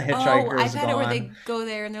the hitchhiker is I've had gone. it where they go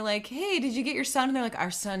there and they're like, hey, did you get your son? And they're like, our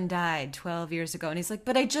son died 12 years ago. And he's like,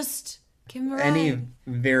 but I just gave him a ride. Any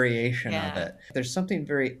variation of it. There's something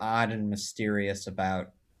very odd and mysterious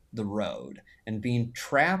about the road and being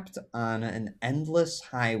trapped on an endless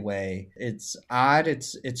highway. It's odd,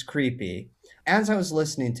 it's creepy. As I was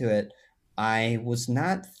listening to it, I was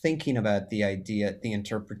not thinking about the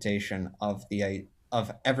interpretation of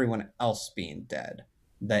everyone else being dead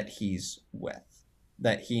that he's with,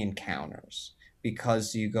 that he encounters,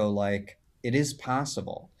 because you go like, it is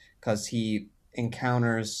possible, because he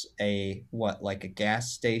encounters like a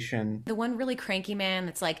gas station. The one really cranky man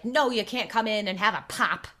that's like, no, you can't come in and have a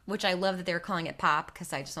pop, which I love that they're calling it pop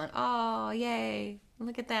because I just went, oh, yay,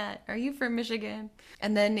 look at that. Are you from Michigan?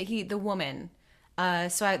 And then the woman.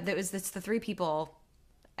 It's the three people.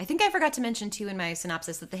 I think I forgot to mention too in my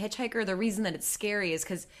synopsis that the hitchhiker, the reason that it's scary is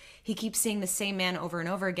because he keeps seeing the same man over and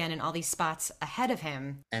over again in all these spots ahead of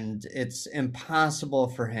him. And it's impossible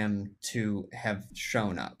for him to have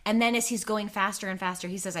shown up. And then as he's going faster and faster,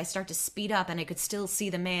 he says, I start to speed up and I could still see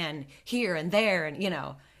the man here and there. And,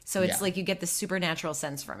 so it's like you get this supernatural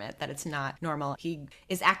sense from it that it's not normal. He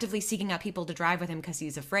is actively seeking out people to drive with him because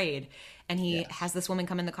he's afraid. And he has this woman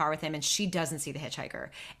come in the car with him and she doesn't see the hitchhiker.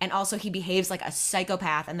 And also he behaves like a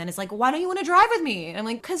psychopath and then is like, why don't you want to drive with me? And I'm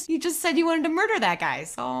like, because you just said you wanted to murder that guy.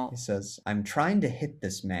 So he says, I'm trying to hit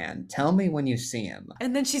this man. Tell me when you see him.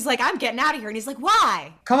 And then she's like, I'm getting out of here. And he's like,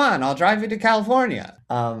 why? Come on, I'll drive you to California.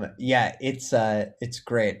 It's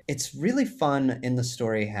great. It's really fun in the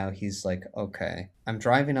story how he's like, okay, I'm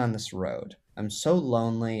driving on this road. I'm so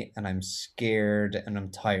lonely and I'm scared and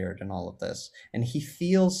I'm tired and all of this. And he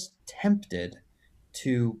feels tempted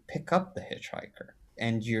to pick up the hitchhiker.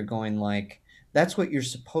 And you're going like, that's what you're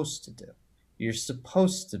supposed to do. You're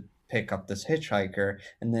supposed to pick up this hitchhiker,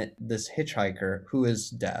 and that this hitchhiker, who is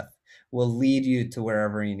death, will lead you to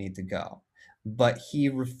wherever you need to go. But he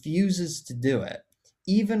refuses to do it,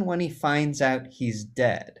 even when he finds out he's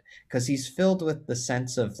dead, because he's filled with the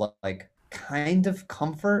sense of like kind of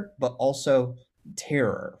comfort, but also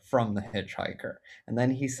terror from the hitchhiker. And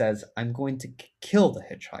then he says, I'm going to kill the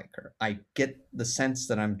hitchhiker. I get the sense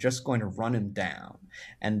that I'm just going to run him down.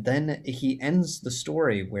 And then he ends the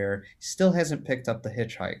story where he still hasn't picked up the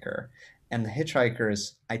hitchhiker. And the hitchhiker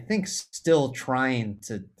is, I think, still trying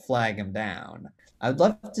to flag him down. I'd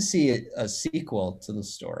love to see a sequel to the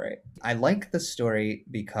story. I like the story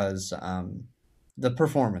because the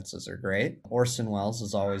performances are great. Orson Welles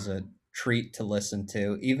is always a treat to listen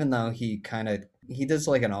to, even though he does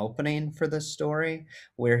like an opening for this story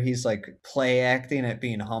where he's like play acting at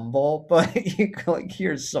being humble, but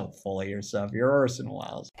you're so full of yourself. You're Orson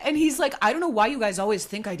Welles. And he's like, I don't know why you guys always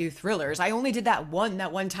think I do thrillers. I only did that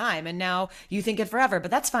one time, and now you think it forever.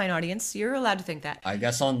 But that's fine, audience. You're allowed to think that. I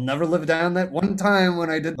guess I'll never live down that one time when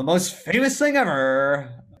I did the most famous thing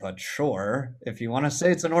ever. But sure, if you want to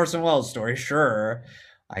say it's an Orson Welles story, sure.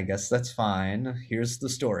 I guess that's fine. Here's the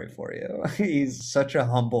story for you. He's such a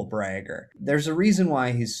humble bragger. There's a reason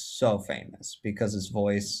why he's so famous, because his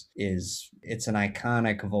voice it's an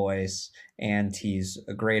iconic voice, and he's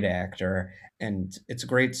a great actor, and it's a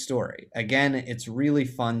great story. Again, it's really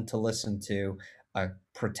fun to listen to a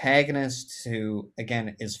protagonist who,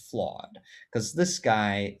 again, is flawed, because this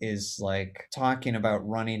guy is like talking about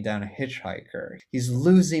running down a hitchhiker. He's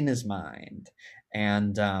losing his mind.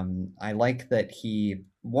 And I like that he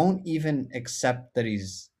won't even accept that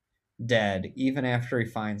he's dead, even after he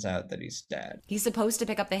finds out that he's dead. He's supposed to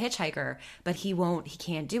pick up the hitchhiker, but he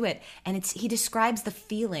can't do it. And he describes the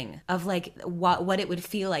feeling of like what it would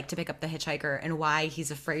feel like to pick up the hitchhiker and why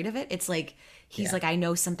he's afraid of it. It's like, he's like, I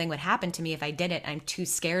know something would happen to me if I did it. I'm too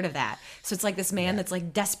scared of that. So it's like this man that's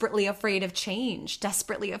like desperately afraid of change,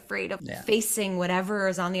 desperately afraid of facing whatever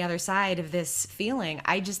is on the other side of this feeling.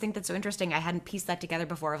 I just think that's so interesting. I hadn't pieced that together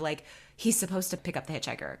before of like, he's supposed to pick up the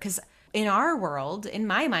hitchhiker. Because in our world, in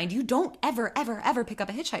my mind, you don't ever, ever, ever pick up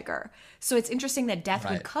a hitchhiker. So it's interesting that death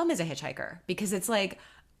would come as a hitchhiker, because it's like,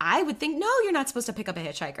 I would think, no, you're not supposed to pick up a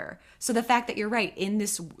hitchhiker. So the fact that you're right, in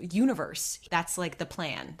this universe, that's like the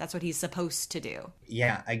plan. That's what he's supposed to do.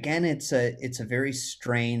 Yeah, again, it's a very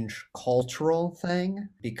strange cultural thing,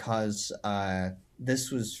 because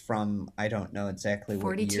this was from, I don't know exactly what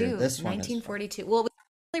 42, year this one 1942. Well, it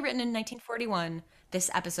was written in 1941. This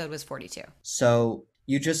episode was 42. So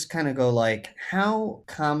you just kind of go like, how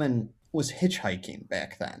common was hitchhiking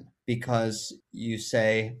back then? Because you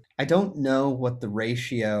say, I don't know what the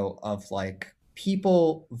ratio of like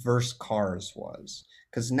people versus cars was.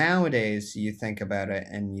 Because nowadays you think about it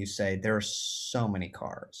and you say there are so many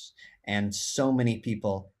cars and so many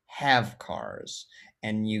people have cars.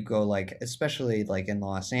 And you go like, especially like in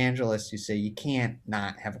Los Angeles, you say you can't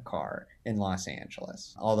not have a car in Los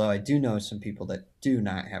Angeles. Although I do know some people that do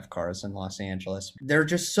not have cars in Los Angeles. There are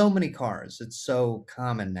just so many cars. It's so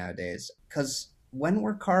common nowadays. Because when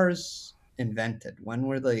were cars invented? When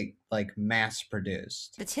were they like mass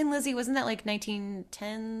produced? The Tin Lizzie, wasn't that like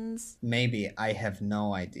 1910s? Maybe. I have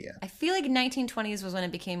no idea. I feel like 1920s was when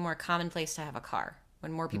it became more commonplace to have a car,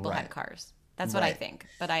 when more people had cars. That's what I Right. think,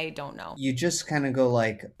 but I don't know. You just kind of go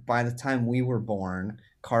like, by the time we were born,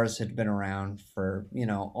 cars had been around for,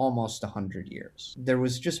 almost 100 years. There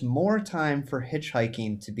was just more time for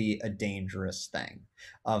hitchhiking to be a dangerous thing,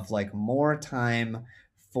 of like more time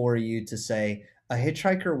for you to say, a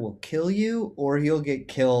hitchhiker will kill you or you'll get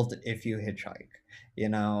killed if you hitchhike.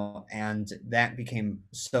 And that became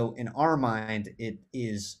so in our mind, it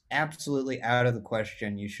is absolutely out of the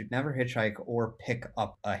question. You should never hitchhike or pick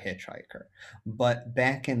up a hitchhiker. But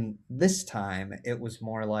back in this time, it was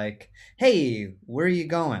more like, hey, where are you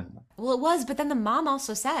going? Well, it was, but then the mom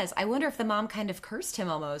also says, I wonder if the mom kind of cursed him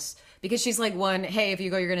almost because she's like, one, hey, if you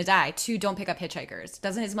go, you're going to die. Two, don't pick up hitchhikers.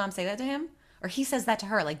 Doesn't his mom say that to him? Or he says that to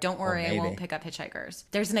her, like, don't Oh, worry, I won't maybe. pick up hitchhikers.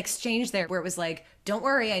 There's an exchange there where it was like, don't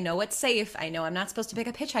worry, I know it's safe. I know I'm not supposed to pick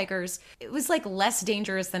up hitchhikers. It was like less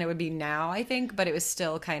dangerous than it would be now, I think, but it was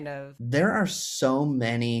still kind of. There are so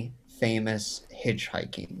many famous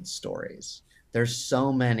hitchhiking stories. There's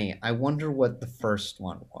so many. I wonder what the first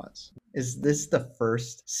one was. Is this the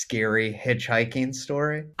first scary hitchhiking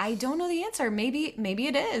story? I don't know the answer. Maybe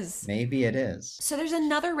it is. Maybe it is. So there's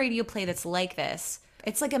another radio play that's like this.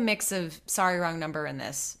 It's like a mix of Sorry Wrong Number in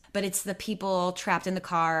this, but it's the people trapped in the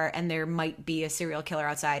car and there might be a serial killer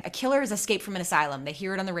outside. A killer has escaped from an asylum. They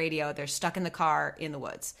hear it on the radio. They're stuck in the car in the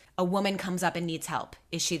woods. A woman comes up and needs help.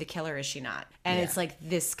 Is she the killer? Is she not? And Yeah. it's like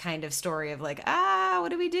this kind of story of like, what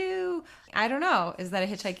do we do? I don't know. Is that a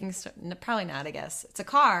hitchhiking story? Probably not, I guess. It's a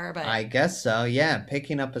car, but I guess so. Yeah,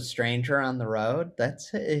 picking up a stranger on the road,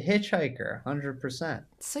 that's a hitchhiker, 100%.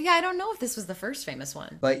 so yeah, I don't know if this was the first famous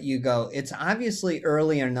one. But you go, it's obviously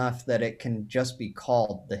early enough that it can just be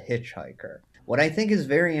called the hitchhiker. What I think is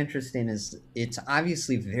very interesting is it's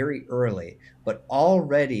obviously very early, but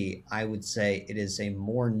already I would say it is a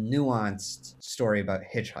more nuanced story about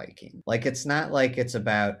hitchhiking. Like, it's not like it's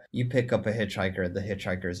about you pick up a hitchhiker, the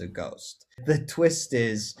hitchhiker is a ghost. The twist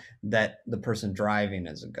is that the person driving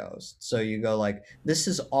is a ghost. So you go like, this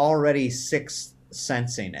is already sixth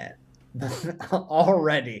sensing it.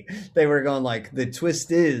 Already they were going like, the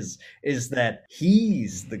twist is that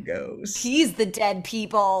he's the ghost. He's the dead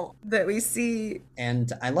people that we see.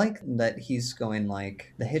 And I like that he's going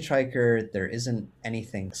like, the hitchhiker, there isn't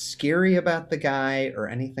anything scary about the guy or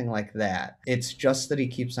anything like that. It's just that he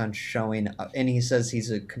keeps on showing up, and he says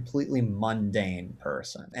he's a completely mundane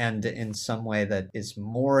person, and in some way that is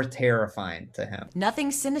more terrifying to him.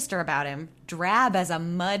 Nothing sinister about him. Drab as a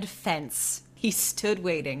mud fence. He stood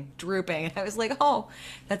waiting, drooping. And I was like, oh,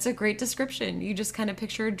 that's a great description. You just kind of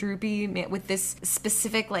picture a droopy man with this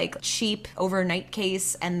specific, like, cheap overnight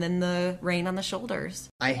case and then the rain on the shoulders.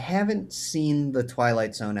 I haven't seen the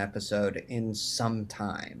Twilight Zone episode in some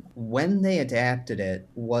time. When they adapted it,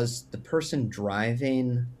 was the person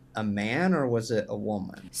driving a man or was it a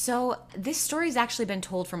woman? So this story's actually been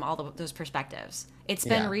told from all those perspectives. It's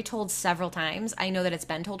been Yeah. retold several times. I know that it's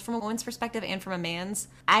been told from a woman's perspective and from a man's.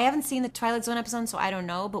 I haven't seen the Twilight Zone episode, so I don't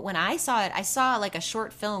know. But when I saw it, I saw like a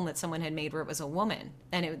short film that someone had made where it was a woman,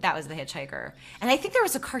 and that was the hitchhiker. And I think there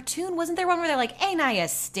was a cartoon, wasn't there one where they're like, "Ain't I a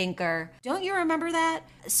stinker?" Don't you remember that?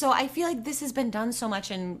 So I feel like this has been done so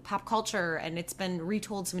much in pop culture, and it's been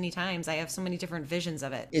retold so many times. I have so many different visions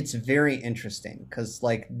of it. It's very interesting because,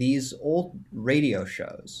 like, these old radio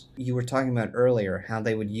shows, you were talking about earlier, how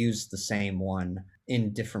they would use the same one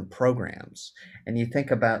in different programs. And you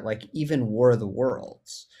think about, like, even War of the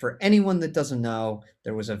Worlds. For anyone that doesn't know,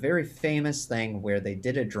 there was a very famous thing where they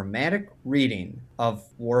did a dramatic reading of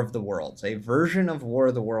War of the Worlds, a version of War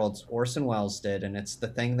of the Worlds Orson Welles did, and it's the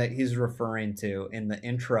thing that he's referring to in the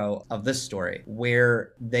intro of this story,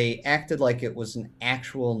 where they acted like it was an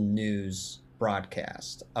actual news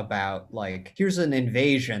broadcast about, like, here's an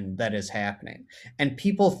invasion that is happening, and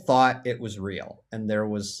people thought it was real. And there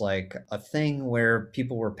was like a thing where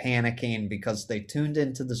people were panicking because they tuned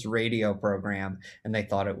into this radio program and they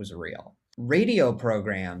thought it was real. Radio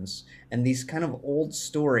programs and these kind of old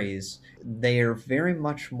stories, they are very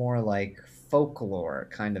much more like folklore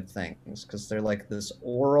kind of things because they're like this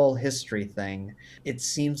oral history thing. It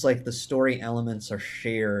seems like the story elements are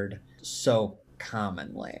shared so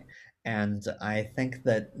commonly. And I think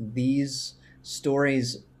that these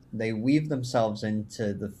stories, they weave themselves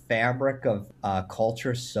into the fabric of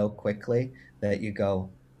culture so quickly that you go,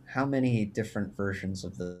 how many different versions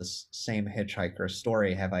of this same hitchhiker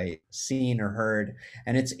story have I seen or heard?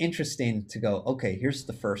 And it's interesting to go, okay, here's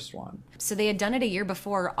the first one. So they had done it a year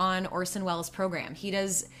before on Orson Welles' program.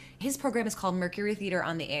 His program is called Mercury Theater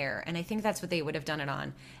on the Air, and I think that's what they would have done it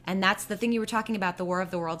on. And that's the thing you were talking about, the War of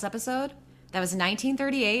the Worlds episode. That was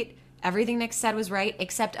 1938. Everything Nick said was right,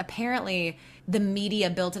 except apparently the media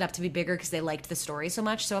built it up to be bigger because they liked the story so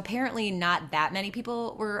much. So apparently not that many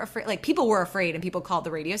people were afraid. Like, people were afraid and people called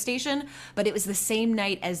the radio station, but it was the same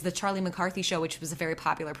night as the Charlie McCarthy show, which was a very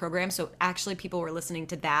popular program. So actually people were listening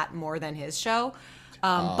to that more than his show.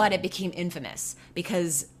 But it became infamous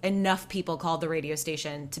because enough people called the radio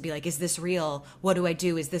station to be like, is this real? What do I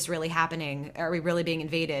do? Is this really happening? Are we really being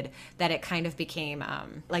invaded? That it kind of became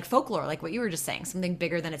like folklore, like what you were just saying, something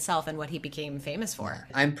bigger than itself and what he became famous for.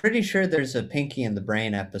 I'm pretty sure there's a Pinky and the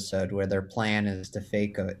Brain episode where their plan is to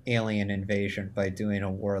fake an alien invasion by doing a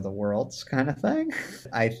War of the Worlds kind of thing.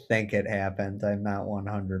 I think it happened. I'm not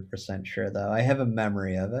 100% sure, though. I have a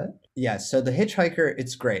memory of it. Yeah, so The Hitchhiker,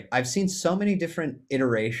 it's great. I've seen so many different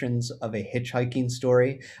iterations of a hitchhiking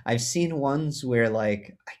story. I've seen ones where,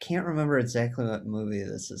 like, I can't remember exactly what movie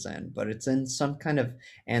this is in, but it's in some kind of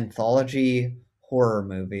anthology horror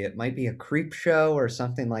movie. It might be a creep show or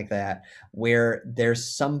something like that, where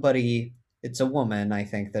there's somebody, it's a woman, I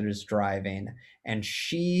think, that is driving, and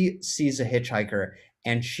she sees a hitchhiker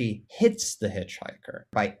and she hits the hitchhiker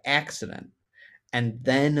by accident. And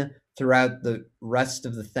then throughout the rest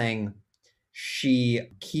of the thing, she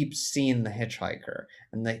keeps seeing the hitchhiker,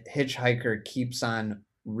 and the hitchhiker keeps on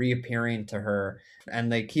reappearing to her,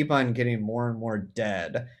 and they keep on getting more and more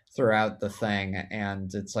dead throughout the thing,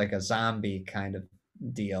 and it's like a zombie kind of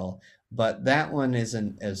deal. But that one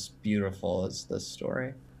isn't as beautiful as this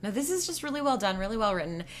story. No, this is just really well done, really well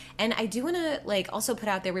written. And I do want to like also put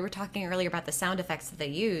out there, we were talking earlier about the sound effects that they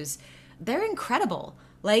use. They're incredible.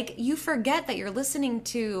 Like, you forget that you're listening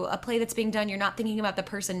to a play that's being done. You're not thinking about the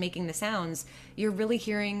person making the sounds. You're really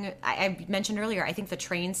hearing, I mentioned earlier, I think the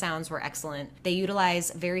train sounds were excellent. They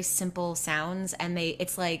utilize very simple sounds, and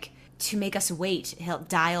it's like, to make us wait, he'll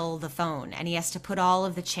dial the phone and he has to put all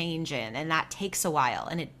of the change in, and that takes a while,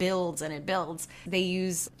 and it builds and it builds. They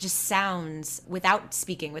use just sounds without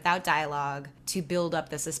speaking, without dialogue, to build up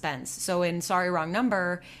the suspense. So in Sorry Wrong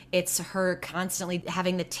Number, it's her constantly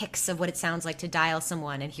having the tics of what it sounds like to dial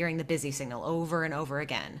someone and hearing the busy signal over and over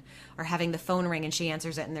again, or having the phone ring and she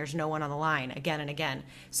answers it and there's no one on the line again and again.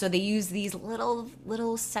 So they use these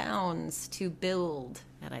little sounds to build,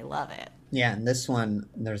 and I love it. Yeah, and this one,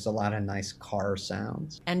 there's a lot of nice car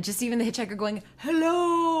sounds. And just even the hitchhiker going,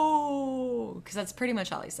 hello, because that's pretty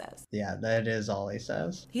much all he says. Yeah, that is all he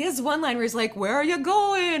says. He has one line where he's like, where are you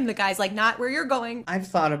going? The guy's like, not where you're going. I've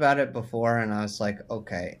thought about it before, and I was like,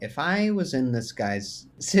 okay, if I was in this guy's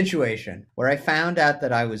situation where I found out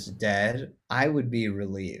that I was dead, I would be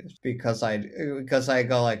relieved because I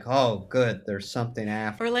go like, oh, good, there's something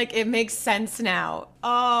after. Or like, it makes sense now.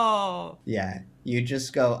 Oh. Yeah. You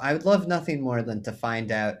just go, I would love nothing more than to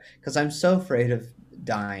find out, because I'm so afraid of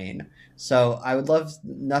dying. So I would love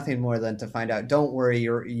nothing more than to find out, don't worry,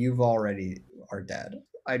 you've already are dead.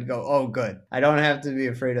 I'd go, oh, good. I don't have to be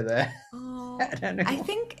afraid of that. Oh, I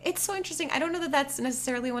think it's so interesting. I don't know that that's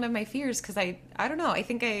necessarily one of my fears, because I don't know. I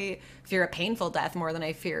think I fear a painful death more than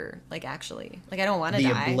I fear, like, actually. Like, I don't want to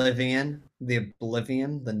die. The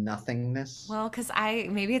oblivion, the nothingness. Well, because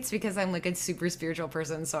maybe it's because I'm like a super spiritual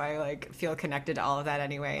person, so I like feel connected to all of that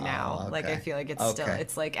anyway now. Okay. Like, I feel like it's still,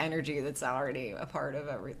 it's like energy that's already a part of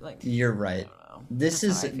everything. Like, you're right. This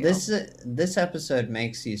episode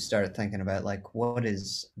makes you start thinking about, like, what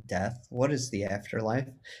is death? What is the afterlife?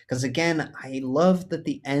 Because again, I love that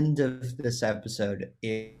the end of this episode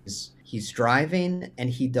is he's driving and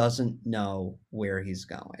he doesn't know where he's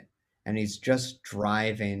going, and he's just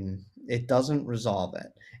driving. It doesn't resolve it,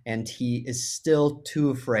 and he is still too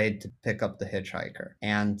afraid to pick up the hitchhiker.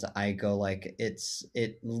 And I go like,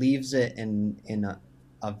 it leaves it in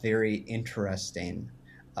a very interesting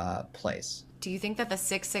place. Do you think that the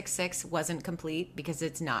 666 wasn't complete because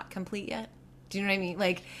it's not complete yet? Do you know what I mean?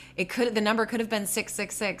 Like, the number could have been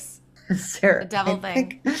 666. Sarah, the devil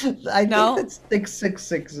thing. I think that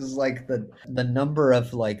 666 is like the number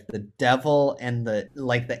of like the devil and the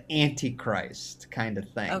Antichrist kind of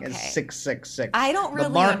thing. Okay. Is 666. I don't really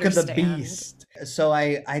the mark understand. of the beast. So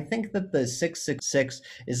I think that the 666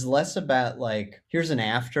 is less about like, here's an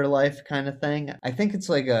afterlife kind of thing. I think it's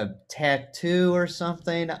like a tattoo or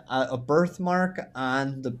something, a birthmark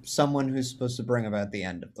on someone who's supposed to bring about the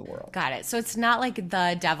end of the world. Got it. So it's not like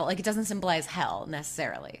the devil, like it doesn't symbolize hell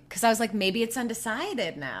necessarily. Because I was like, maybe it's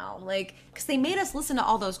undecided now. Like, because they made us listen to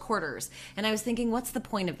all those quarters. And I was thinking, what's the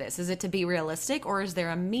point of this? Is it to be realistic, or is there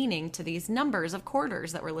a meaning to these numbers of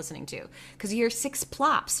quarters that we're listening to? Because you hear 6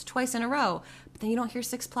 plops twice in a row, but then you don't hear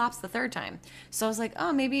 6 plops the third time. So I was like,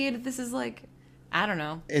 oh, maybe this is like I don't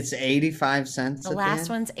know. It's 85 cents The at the last end?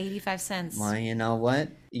 one's 85 cents. Well, you know what?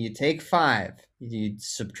 You take 5, you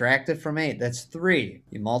subtract it from 8, that's 3.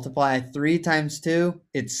 You multiply 3 times 2,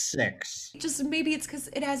 it's 6. Just maybe it's because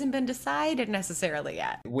it hasn't been decided necessarily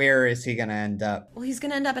yet. Where is he going to end up? Well, he's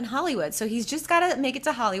going to end up in Hollywood, so he's just got to make it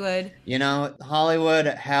to Hollywood. You know, Hollywood,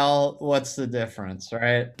 hell, what's the difference,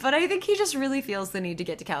 right? But I think he just really feels the need to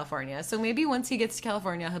get to California. So maybe once he gets to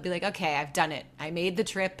California, he'll be like, okay, I've done it. I made the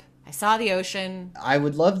trip. I saw the ocean. I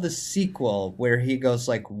would love the sequel where he goes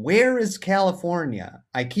like, where is California?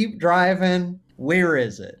 I keep driving. Where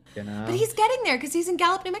is it? You know? But he's getting there because he's in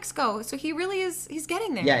Gallup, New Mexico. So he really is, he's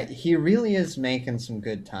getting there. Yeah, he really is making some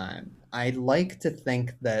good time. I like to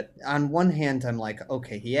think that on one hand, I'm like,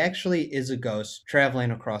 okay, he actually is a ghost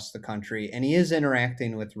traveling across the country and he is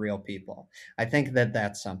interacting with real people. I think that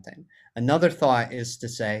that's something. Another thought is to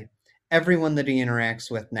say, everyone that he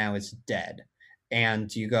interacts with now is dead.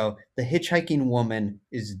 And you go, the hitchhiking woman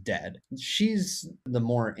is dead. She's the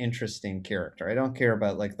more interesting character. I don't care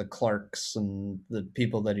about like the clerks and the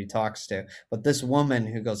people that he talks to, but this woman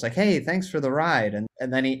who goes like, hey, thanks for the ride.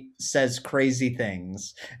 And then he says crazy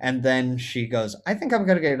things. And then she goes, I think I'm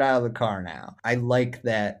going to get out of the car now. I like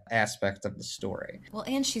that aspect of the story. Well,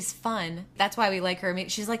 and she's fun. That's why we like her.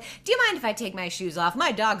 She's like, do you mind if I take my shoes off?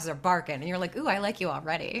 My dogs are barking. And you're like, ooh, I like you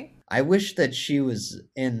already. I wish that she was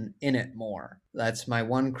in it more. That's my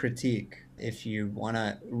one critique. If you want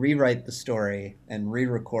to rewrite the story and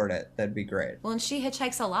re-record it, that'd be great. Well, and she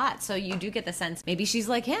hitchhikes a lot, so you do get the sense maybe she's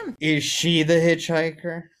like him. Is she the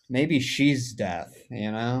hitchhiker? Maybe she's death,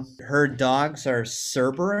 you know? Her dogs are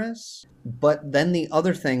Cerberus. But then the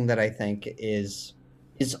other thing that I think is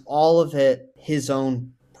all of it his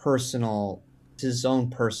own personal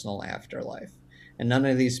afterlife. And none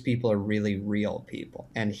of these people are really real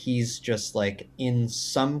people. And he's just like in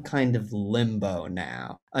some kind of limbo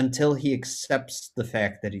now until he accepts the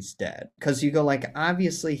fact that he's dead. Because you go like,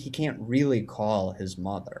 obviously he can't really call his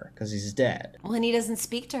mother because he's dead. Well, and he doesn't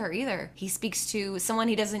speak to her either. He speaks to someone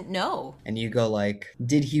he doesn't know. And you go like,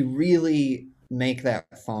 did he really make that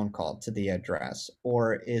phone call to the address?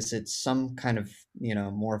 Or is it some kind of,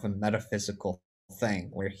 more of a metaphysical thing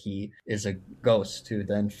where he is a ghost who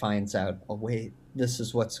then finds out, oh wait, this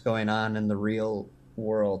is what's going on in the real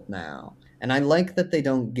world now. And I like that they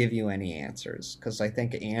don't give you any answers, because I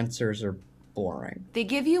think answers are boring. They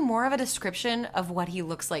give you more of a description of what he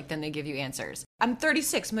looks like than they give you answers. I'm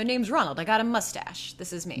 36. My name's Ronald. I got a mustache.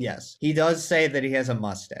 This is me. Yes. He does say that he has a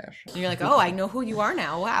mustache. And you're like, oh, I know who you are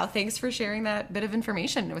now. Wow. Thanks for sharing that bit of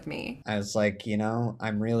information with me. I was like,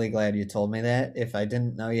 I'm really glad you told me that. If I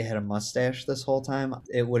didn't know you had a mustache this whole time,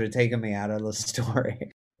 it would have taken me out of the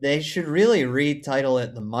story. They should really retitle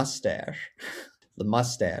it The Mustache. The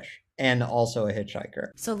Mustache. And also a hitchhiker.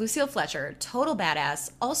 So Lucille Fletcher, total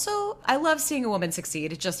badass. Also, I love seeing a woman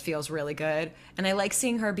succeed. It just feels really good. And I like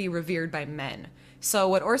seeing her be revered by men. So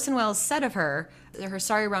what Orson Welles said of her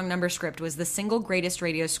Sorry Wrong Number script was the single greatest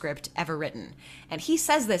radio script ever written. And he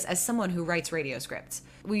says this as someone who writes radio scripts.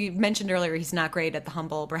 We mentioned earlier he's not great at the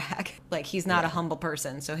humble brag. Like, he's not a humble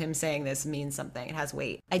person, so him saying this means something. It has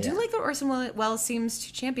weight. I do like that Orson Welles seems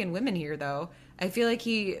to champion women here, though. I feel like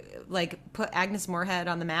he put Agnes Moorehead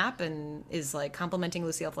on the map and is complimenting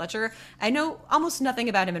Lucille Fletcher. I know almost nothing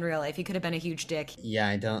about him in real life. He could have been a huge dick. Yeah,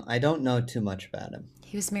 I don't know too much about him.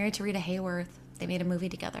 He was married to Rita Hayworth. They made a movie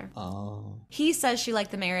together. Oh. He says she liked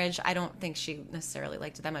the marriage. I don't think she necessarily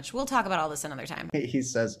liked it that much. We'll talk about all this another time. He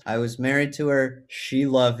says, I was married to her. She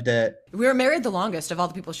loved it. We were married the longest of all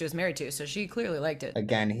the people she was married to, so she clearly liked it.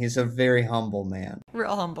 Again, he's a very humble man.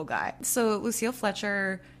 Real humble guy. So Lucille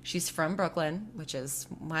Fletcher, she's from Brooklyn, which is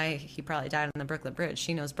why he probably died on the Brooklyn Bridge.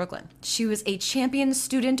 She knows Brooklyn. She was a champion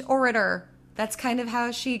student orator. That's kind of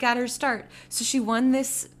how she got her start. So she won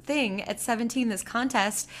this thing at 17, this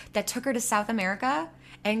contest that took her to South America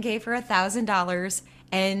and gave her $1,000.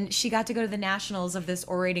 And she got to go to the nationals of this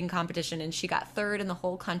orating competition, and she got third in the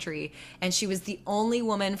whole country. And she was the only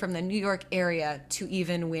woman from the New York area to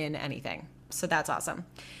even win anything. So that's awesome.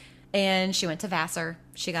 And she went to Vassar.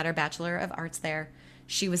 She got her Bachelor of Arts there.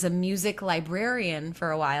 She was a music librarian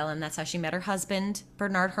for a while, and that's how she met her husband,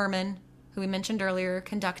 Bernard Herrmann, who we mentioned earlier,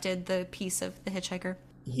 conducted the piece of The Hitchhiker.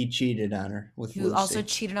 He cheated on her with Lucy. Who also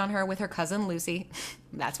cheated on her with her cousin Lucy.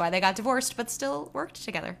 That's why they got divorced, but still worked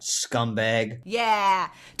together. Scumbag. Yeah.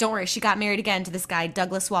 Don't worry, she got married again to this guy,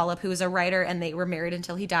 Douglas Wallop, who was a writer, and they were married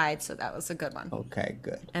until he died, so that was a good one. Okay,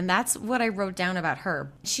 good. And that's what I wrote down about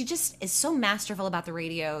her. She just is so masterful about the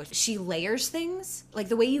radio. She layers things. Like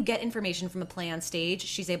the way you get information from a play on stage,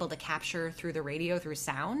 she's able to capture through the radio, through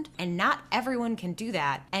sound. And not everyone can do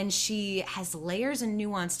that. And she has layers and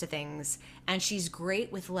nuance to things. And she's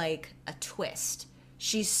great with like a twist.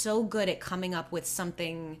 She's so good at coming up with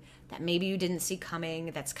something that maybe you didn't see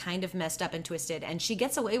coming, that's kind of messed up and twisted, and she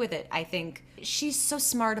gets away with it, I think. She's so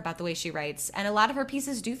smart about the way she writes, and a lot of her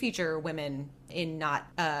pieces do feature women in not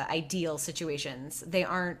ideal situations.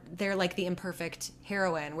 They're like the imperfect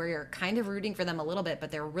heroine, where you're kind of rooting for them a little bit, but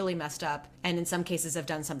they're really messed up, and in some cases have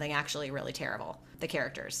done something actually really terrible, the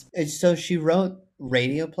characters. So she wrote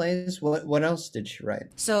radio plays? What else did she write?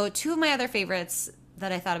 So two of my other favorites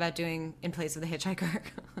that I thought about doing in place of The Hitchhiker.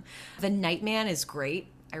 The Nightman is great.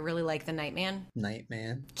 I really like The Nightman.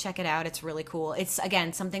 Nightman. Check it out. It's really cool. It's,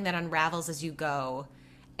 again, something that unravels as you go,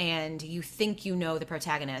 and you think you know the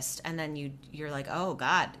protagonist, and then you're like, oh,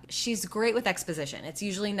 God. She's great with exposition. It's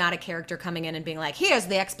usually not a character coming in and being like, here's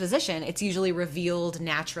the exposition. It's usually revealed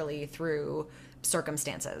naturally through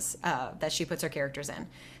circumstances that she puts her characters in.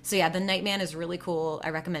 So, yeah, The Nightman is really cool. I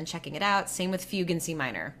recommend checking it out. Same with Fugue in C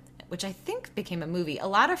Minor, which I think became a movie. A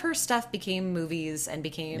lot of her stuff became movies and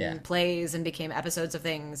became plays and became episodes of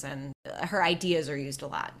things, and her ideas are used a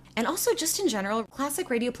lot. And also, just in general, classic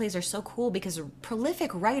radio plays are so cool because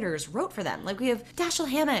prolific writers wrote for them. Like, we have Dashiell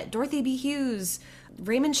Hammett, Dorothy B. Hughes,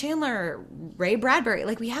 Raymond Chandler, Ray Bradbury.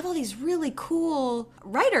 Like, we have all these really cool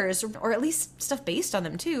writers, or at least stuff based on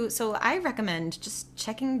them too. So I recommend just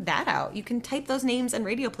checking that out. You can type those names and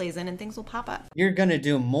radio plays in and things will pop up. You're going to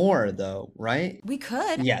do more though, right? We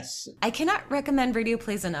could. Yes. I cannot recommend radio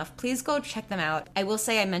plays enough. Please go check them out. I will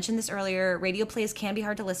say, I mentioned this earlier, radio plays can be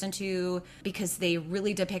hard to listen to because they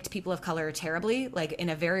really depict people of color terribly, like in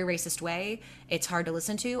a very racist way. It's hard to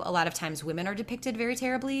listen to. A lot of times women are depicted very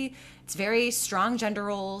terribly. It's very strong gender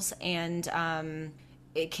roles, and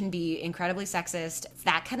it can be incredibly sexist.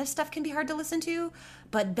 That kind of stuff can be hard to listen to.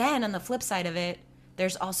 But then on the flip side of it,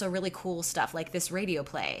 there's also really cool stuff like this radio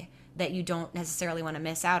play that you don't necessarily want to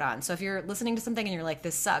miss out on. So if you're listening to something and you're like,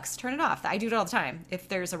 this sucks, turn it off. I do it all the time. If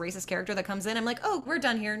there's a racist character that comes in, I'm like, oh, we're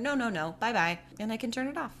done here. No, bye-bye. And I can turn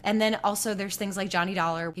it off. And then also there's things like Johnny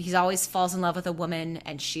Dollar. He always falls in love with a woman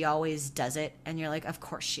and she always does it. And you're like, of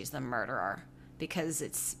course she's the murderer because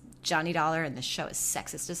it's Johnny Dollar and the show is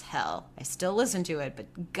sexist as hell. I still listen to it,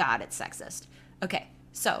 but God, it's sexist. Okay.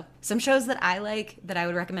 So, some shows that I like that I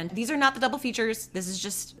would recommend. These are not the double features. This is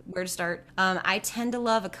just where to start. I tend to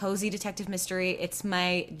love a cozy detective mystery. It's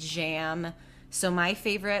my jam. So, my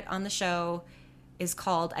favorite on the show is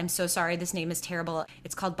called, I'm so sorry, this name is terrible.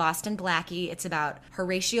 It's called Boston Blackie. It's about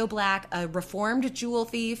Horatio Black, a reformed jewel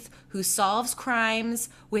thief who solves crimes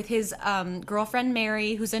with his girlfriend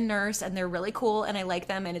Mary, who's a nurse, and they're really cool, and I like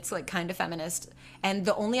them, and it's like kind of feminist. And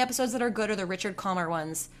the only episodes that are good are the Richard Calmer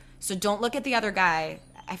ones. So don't look at the other guy.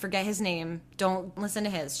 I forget his name. Don't listen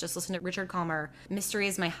to his. Just listen to Richard Calmer. Mystery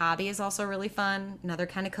is My Hobby is also really fun. Another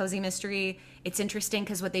kind of cozy mystery. It's interesting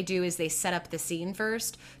because what they do is they set up the scene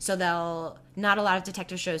first. So not a lot of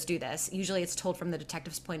detective shows do this. Usually it's told from the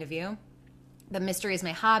detective's point of view. But Mystery is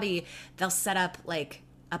My Hobby, they'll set up like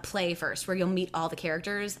a play first where you'll meet all the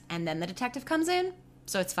characters and then the detective comes in.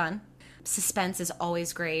 So it's fun. Suspense is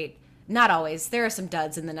always great. Not always. There are some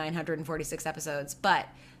duds in the 946 episodes, but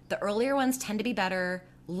the earlier ones tend to be better.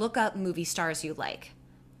 Look up movie stars you like,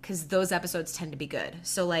 because those episodes tend to be good.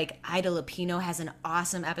 So, like, Ida Lupino has an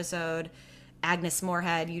awesome episode. Agnes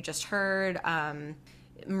Moorehead, you just heard.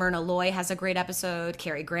 Myrna Loy has a great episode.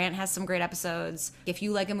 Cary Grant has some great episodes. If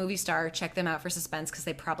you like a movie star, check them out for suspense, because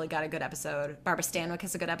they probably got a good episode. Barbara Stanwyck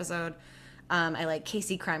has a good episode. I like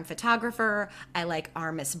Casey Crime Photographer. I like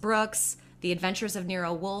R. Miss Brooks. The Adventures of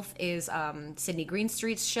Nero Wolfe is Sydney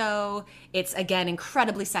Greenstreet's show. It's, again,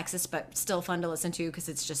 incredibly sexist, but still fun to listen to because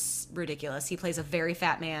it's just ridiculous. He plays a very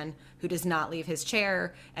fat man who does not leave his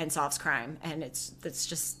chair and solves crime, and it's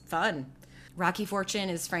just fun. Rocky Fortune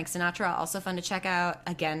is Frank Sinatra, also fun to check out.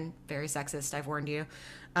 Again, very sexist, I've warned you.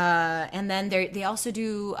 And then they also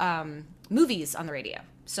do movies on the radio.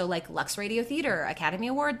 So like Lux Radio Theater, Academy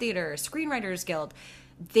Award Theater, Screenwriters Guild.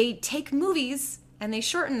 They take movies and they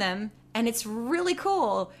shorten them, and it's really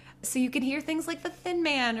cool. So you can hear things like The Thin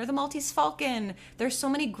Man or The Maltese Falcon. There's so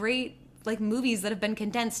many great like movies that have been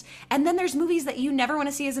condensed. And then there's movies that you never want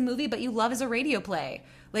to see as a movie, but you love as a radio play.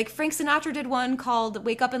 Like Frank Sinatra did one called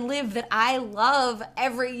Wake Up and Live that I love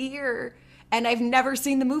every year. And I've never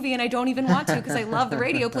seen the movie, and I don't even want to because I love the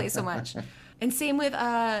radio play so much. And same with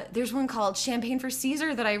there's one called Champagne for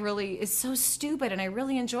Caesar that I really is so stupid and I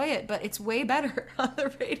really enjoy it, but it's way better on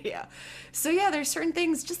the radio. So yeah, there's certain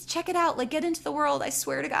things, just check it out. Like get into the world. I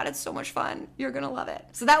swear to God, it's so much fun. You're gonna love it.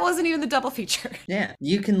 So that wasn't even the double feature. Yeah,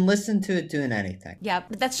 you can listen to it doing anything. Yeah,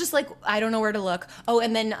 but that's just like I don't know where to look. Oh,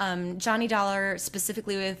 and then Johnny Dollar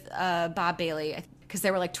specifically with Bob Bailey, because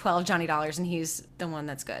there were like 12 Johnny Dollars and he's the one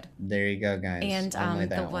that's good. There you go, guys. And Only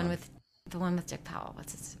the that one with Dick Powell.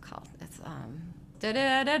 What's it called? It's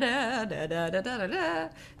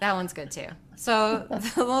that one's good too. So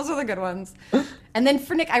those are the good ones. And then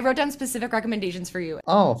for Nick, I wrote down specific recommendations for you.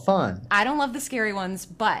 Oh, fun. I don't love the scary ones,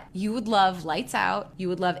 but you would love Lights Out, you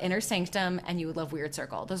would love Inner Sanctum, and you would love Weird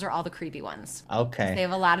Circle. Those are all the creepy ones. Okay. They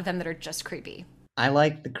have a lot of them that are just creepy. I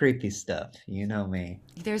like the creepy stuff. You know me.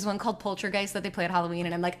 There's one called Poltergeist that they play at Halloween,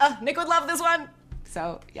 and I'm like, oh, Nick would love this one.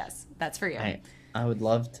 So yes, that's for you. I would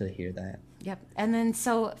love to hear that. Yep. And then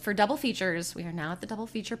so for double features, we are now at the double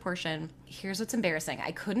feature portion. Here's what's embarrassing.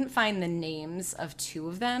 I couldn't find the names of two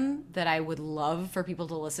of them that I would love for people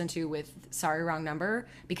to listen to with Sorry Wrong Number,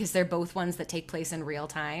 because they're both ones that take place in real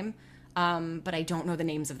time. But I don't know the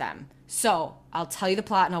names of them. So I'll tell you the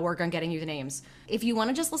plot and I'll work on getting you the names. If you want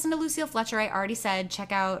to just listen to Lucille Fletcher, I already said,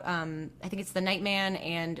 check out, I think it's The Nightman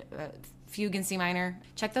and Fugue in C Minor.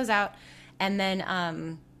 Check those out. And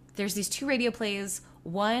then there's these two radio plays.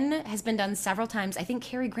 One has been done several times. I think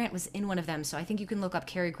Cary Grant was in one of them. So I think you can look up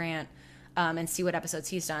Cary Grant and see what episodes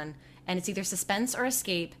he's done. And it's either Suspense or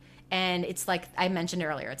Escape. And it's like I mentioned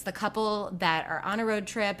earlier, it's the couple that are on a road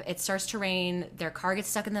trip. It starts to rain. Their car gets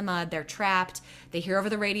stuck in the mud. They're trapped. They hear over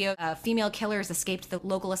the radio female killers escaped the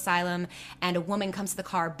local asylum, and a woman comes to the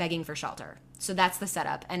car begging for shelter. So that's the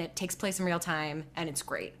setup, and it takes place in real time, and it's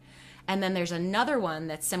great. And then there's another one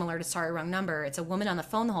that's similar to Sorry Wrong Number. It's a woman on the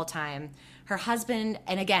phone the whole time. Her husband,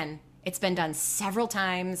 and again, it's been done several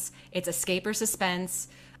times. It's Escape or Suspense.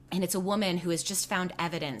 And it's a woman who has just found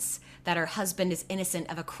evidence that her husband is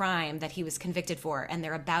innocent of a crime that he was convicted for, and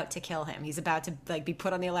they're about to kill him. He's about to be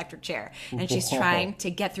put on the electric chair, and she's trying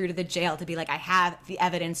to get through to the jail to be like, I have the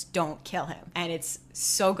evidence, don't kill him. And it's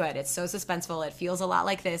so good. It's so suspenseful. It feels a lot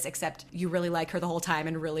like this, except you really like her the whole time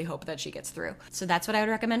and really hope that she gets through. So that's what I would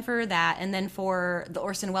recommend for that. And then for the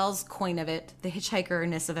Orson Welles coin of it, the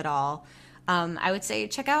hitchhiker-ness of it all, I would say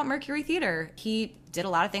check out Mercury Theater. He did a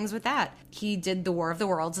lot of things with that. He did The War of the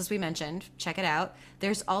Worlds, as we mentioned. Check it out.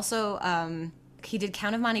 There's also, he did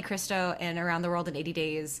Count of Monte Cristo and Around the World in 80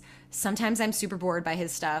 Days. Sometimes I'm super bored by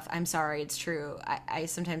his stuff. I'm sorry, it's true.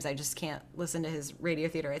 Sometimes I just can't listen to his radio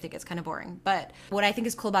theater. I think it's kind of boring. But what I think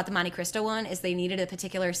is cool about the Monte Cristo one is they needed a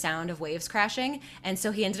particular sound of waves crashing. And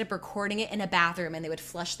so he ended up recording it in a bathroom, and they would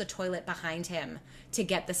flush the toilet behind him to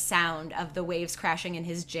get the sound of the waves crashing in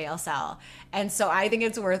his jail cell. And so I think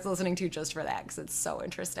it's worth listening to just for that, because it's so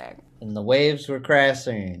interesting. And the waves were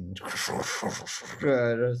crashing.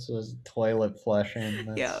 This was toilet flushing.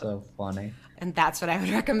 That's so funny. And that's what I would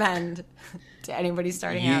recommend to anybody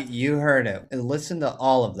starting out. You heard it. Listen to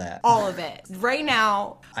all of that. All of it. Right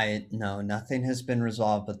now. Nothing has been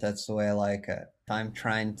resolved, but that's the way I like it. I'm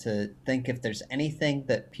trying to think if there's anything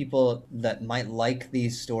that people that might like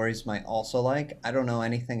these stories might also like. I don't know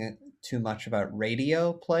anything too much about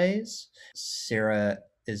radio plays. Sarah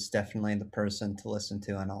is definitely the person to listen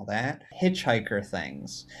to and all that. Hitchhiker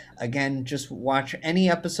things. Again, just watch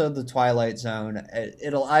any episode of The Twilight Zone.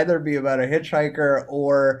 It'll either be about a hitchhiker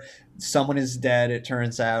or someone is dead, it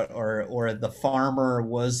turns out, or the farmer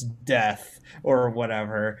was death or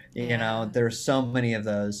whatever. You know, there's so many of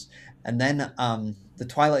those. And then the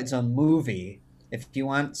Twilight Zone movie, if you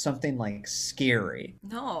want something like scary.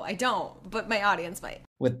 No, I don't, but my audience might.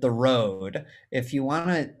 With The Road, if you want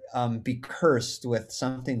to be cursed with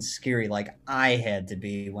something scary like I had to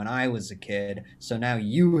be when I was a kid, so now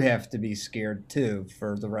you have to be scared too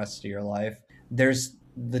for the rest of your life, there's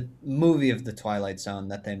the movie of The Twilight Zone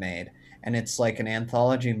that they made. And it's like an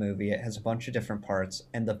anthology movie. It has a bunch of different parts.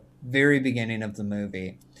 And the very beginning of the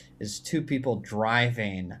movie is two people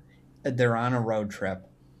driving. They're on a road trip.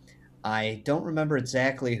 I don't remember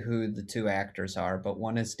exactly who the two actors are, but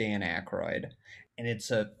one is Dan Aykroyd. And it's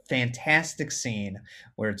a fantastic scene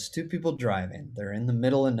where it's two people driving. They're in the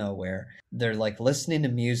middle of nowhere. They're like listening to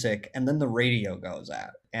music, and then the radio goes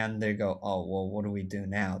out. And they go, oh, well, what do we do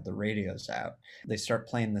now? The radio's out. They start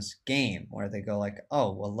playing this game where they go like,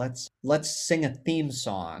 oh, well, let's sing a theme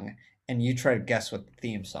song, and you try to guess what the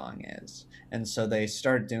theme song is. And so they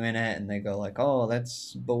start doing it, and they go like, oh,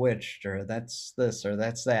 that's Bewitched, or that's this, or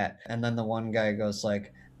that's that. And then the one guy goes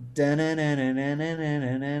like, and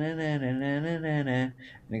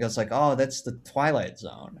he goes like, oh, that's the Twilight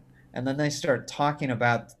Zone. And then they start talking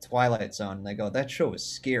about the Twilight Zone. And they go, that show was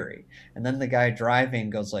scary. And then the guy driving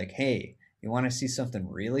goes like, hey, you want to see something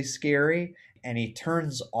really scary? And he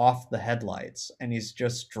turns off the headlights and he's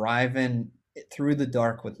just driving through the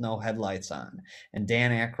dark with no headlights on. And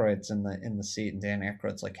Dan Aykroyd's in the seat, and Dan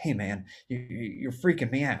Aykroyd's like, hey man, you're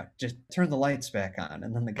freaking me out, just turn the lights back on.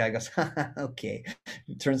 And then the guy goes, okay.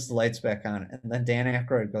 He turns the lights back on, and then Dan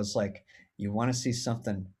Aykroyd goes like, you want to see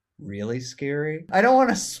something really scary? I don't want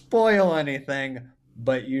to spoil anything,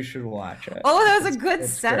 but you should watch it. Oh, that was a good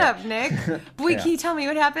setup, Nick. Boy, can you tell me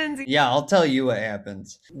what happens? Yeah, I'll tell you what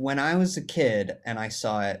happens. When I was a kid and I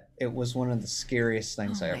saw it, it was one of the scariest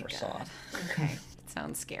things I ever saw. Okay,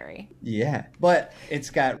 sounds scary. Yeah, but it's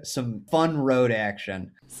got some fun road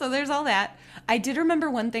action. So there's all that. I did remember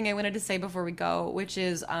one thing I wanted to say before we go, which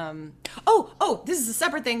is, this is a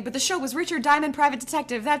separate thing, but the show was Richard Diamond, Private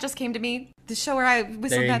Detective. That just came to me. The show where I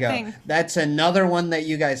whistled that thing. That's another one that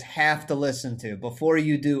you guys have to listen to before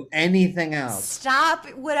you do anything else. Stop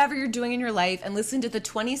whatever you're doing in your life and listen to the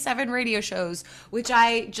 27 radio shows, which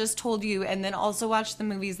I just told you, and then also watch the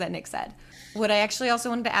movies that Nick said. What I actually also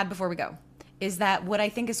wanted to add before we go is that what I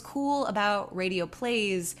think is cool about radio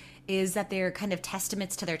plays is that they're kind of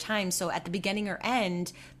testaments to their time. So at the beginning or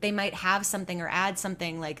end, they might have something or add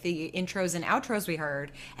something like the intros and outros we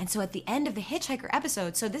heard. And so at the end of the Hitchhiker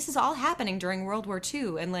episode, so this is all happening during World War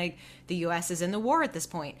II, and like the US is in the war at this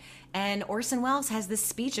point. And Orson Welles has this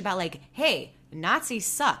speech about like, hey, Nazis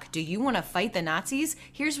suck. Do you want to fight the Nazis?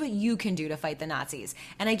 Here's what you can do to fight the Nazis.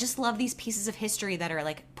 And I just love these pieces of history that are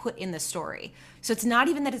like put in the story. So it's not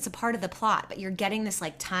even that it's a part of the plot, but you're getting this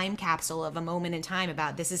like time capsule of a moment in time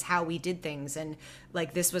about this is how we did things, and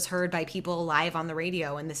like this was heard by people live on the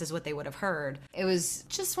radio and this is what they would have heard. It was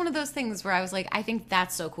just one of those things where I was like, I think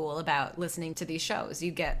that's so cool about listening to these shows.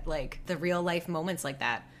 You get like the real life moments like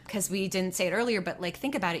that. Because we didn't say it earlier, but like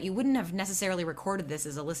think about it, you wouldn't have necessarily recorded this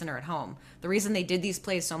as a listener at home. The reason they did these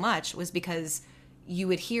plays so much was because you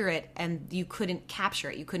would hear it and you couldn't capture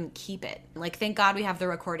it, you couldn't keep it. Like thank God we have the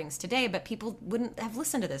recordings today, but people wouldn't have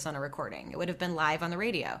listened to this on a recording. It would have been live on the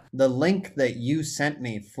radio. The link that you sent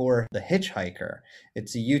me for The Hitchhiker,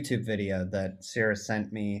 it's a YouTube video that Sarah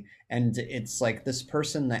sent me, and it's like this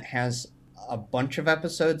person that has a bunch of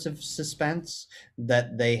episodes of suspense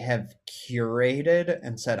that they have curated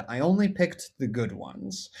and said, I only picked the good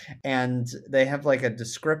ones. And they have like a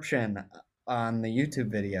description on the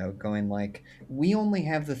YouTube video going like, we only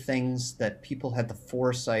have the things that people had the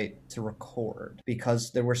foresight to record,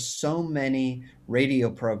 because there were so many radio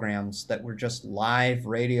programs that were just live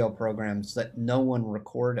radio programs that no one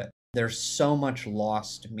recorded. There's so much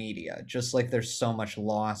lost media, just like there's so much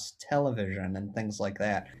lost television and things like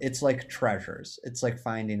that. It's like treasures. It's like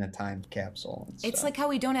finding a time capsule and stuff. It's like how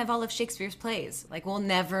we don't have all of Shakespeare's plays. Like we'll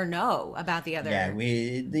never know about the other. Yeah,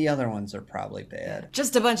 the other ones are probably bad.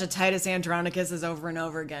 Just a bunch of Titus Andronicus over and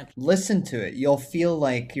over again. Listen to it. You'll feel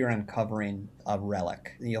like you're uncovering a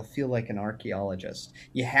relic. You'll feel like an archaeologist.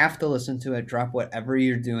 You have to listen to it. Drop whatever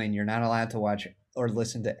you're doing. You're not allowed to watch or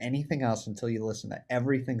listen to anything else until you listen to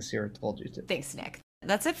everything Sarah told you to. Thanks, Nick.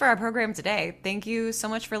 That's it for our program today. Thank you so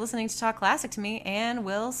much for listening to Talk Classic to me, and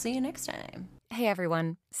we'll see you next time. Hey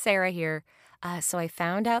everyone, Sarah here. So I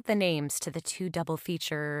found out the names to the 2 double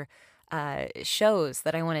feature shows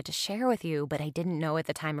that I wanted to share with you, but I didn't know at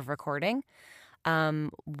the time of recording.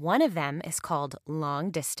 One of them is called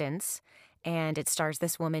Long Distance, and it stars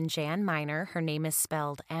this woman, Jan Miner. Her name is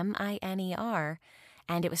spelled Miner.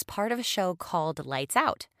 And it was part of a show called Lights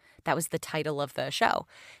Out. That was the title of the show.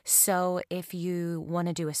 So if you want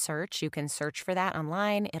to do a search, you can search for that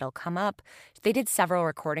online. It'll come up. They did several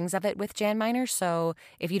recordings of it with Jan Miner. So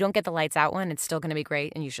if you don't get the Lights Out one, it's still going to be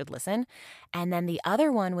great and you should listen. And then the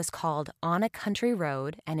other one was called On a Country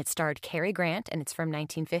Road, and it starred Cary Grant, and it's from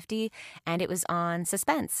 1950, and it was on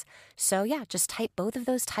Suspense. So yeah, just type both of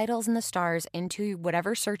those titles and the stars into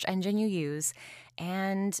whatever search engine you use,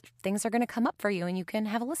 and things are going to come up for you and you can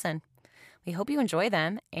have a listen. We hope you enjoy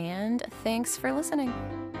them, and thanks for listening.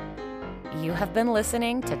 You have been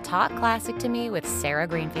listening to Talk Classic to Me with Sarah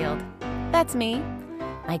Greenfield. That's me.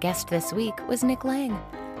 My guest this week was Nick Lang.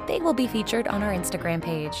 They will be featured on our Instagram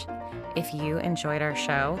page. If you enjoyed our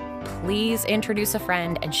show, please introduce a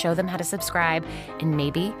friend and show them how to subscribe. And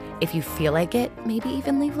maybe, if you feel like it, maybe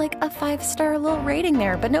even leave like a 5-star little rating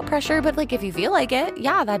there. But no pressure, but like if you feel like it,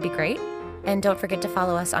 yeah, that'd be great. And don't forget to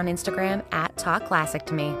follow us on Instagram at Talk Classic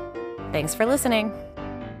to Me. Thanks for listening.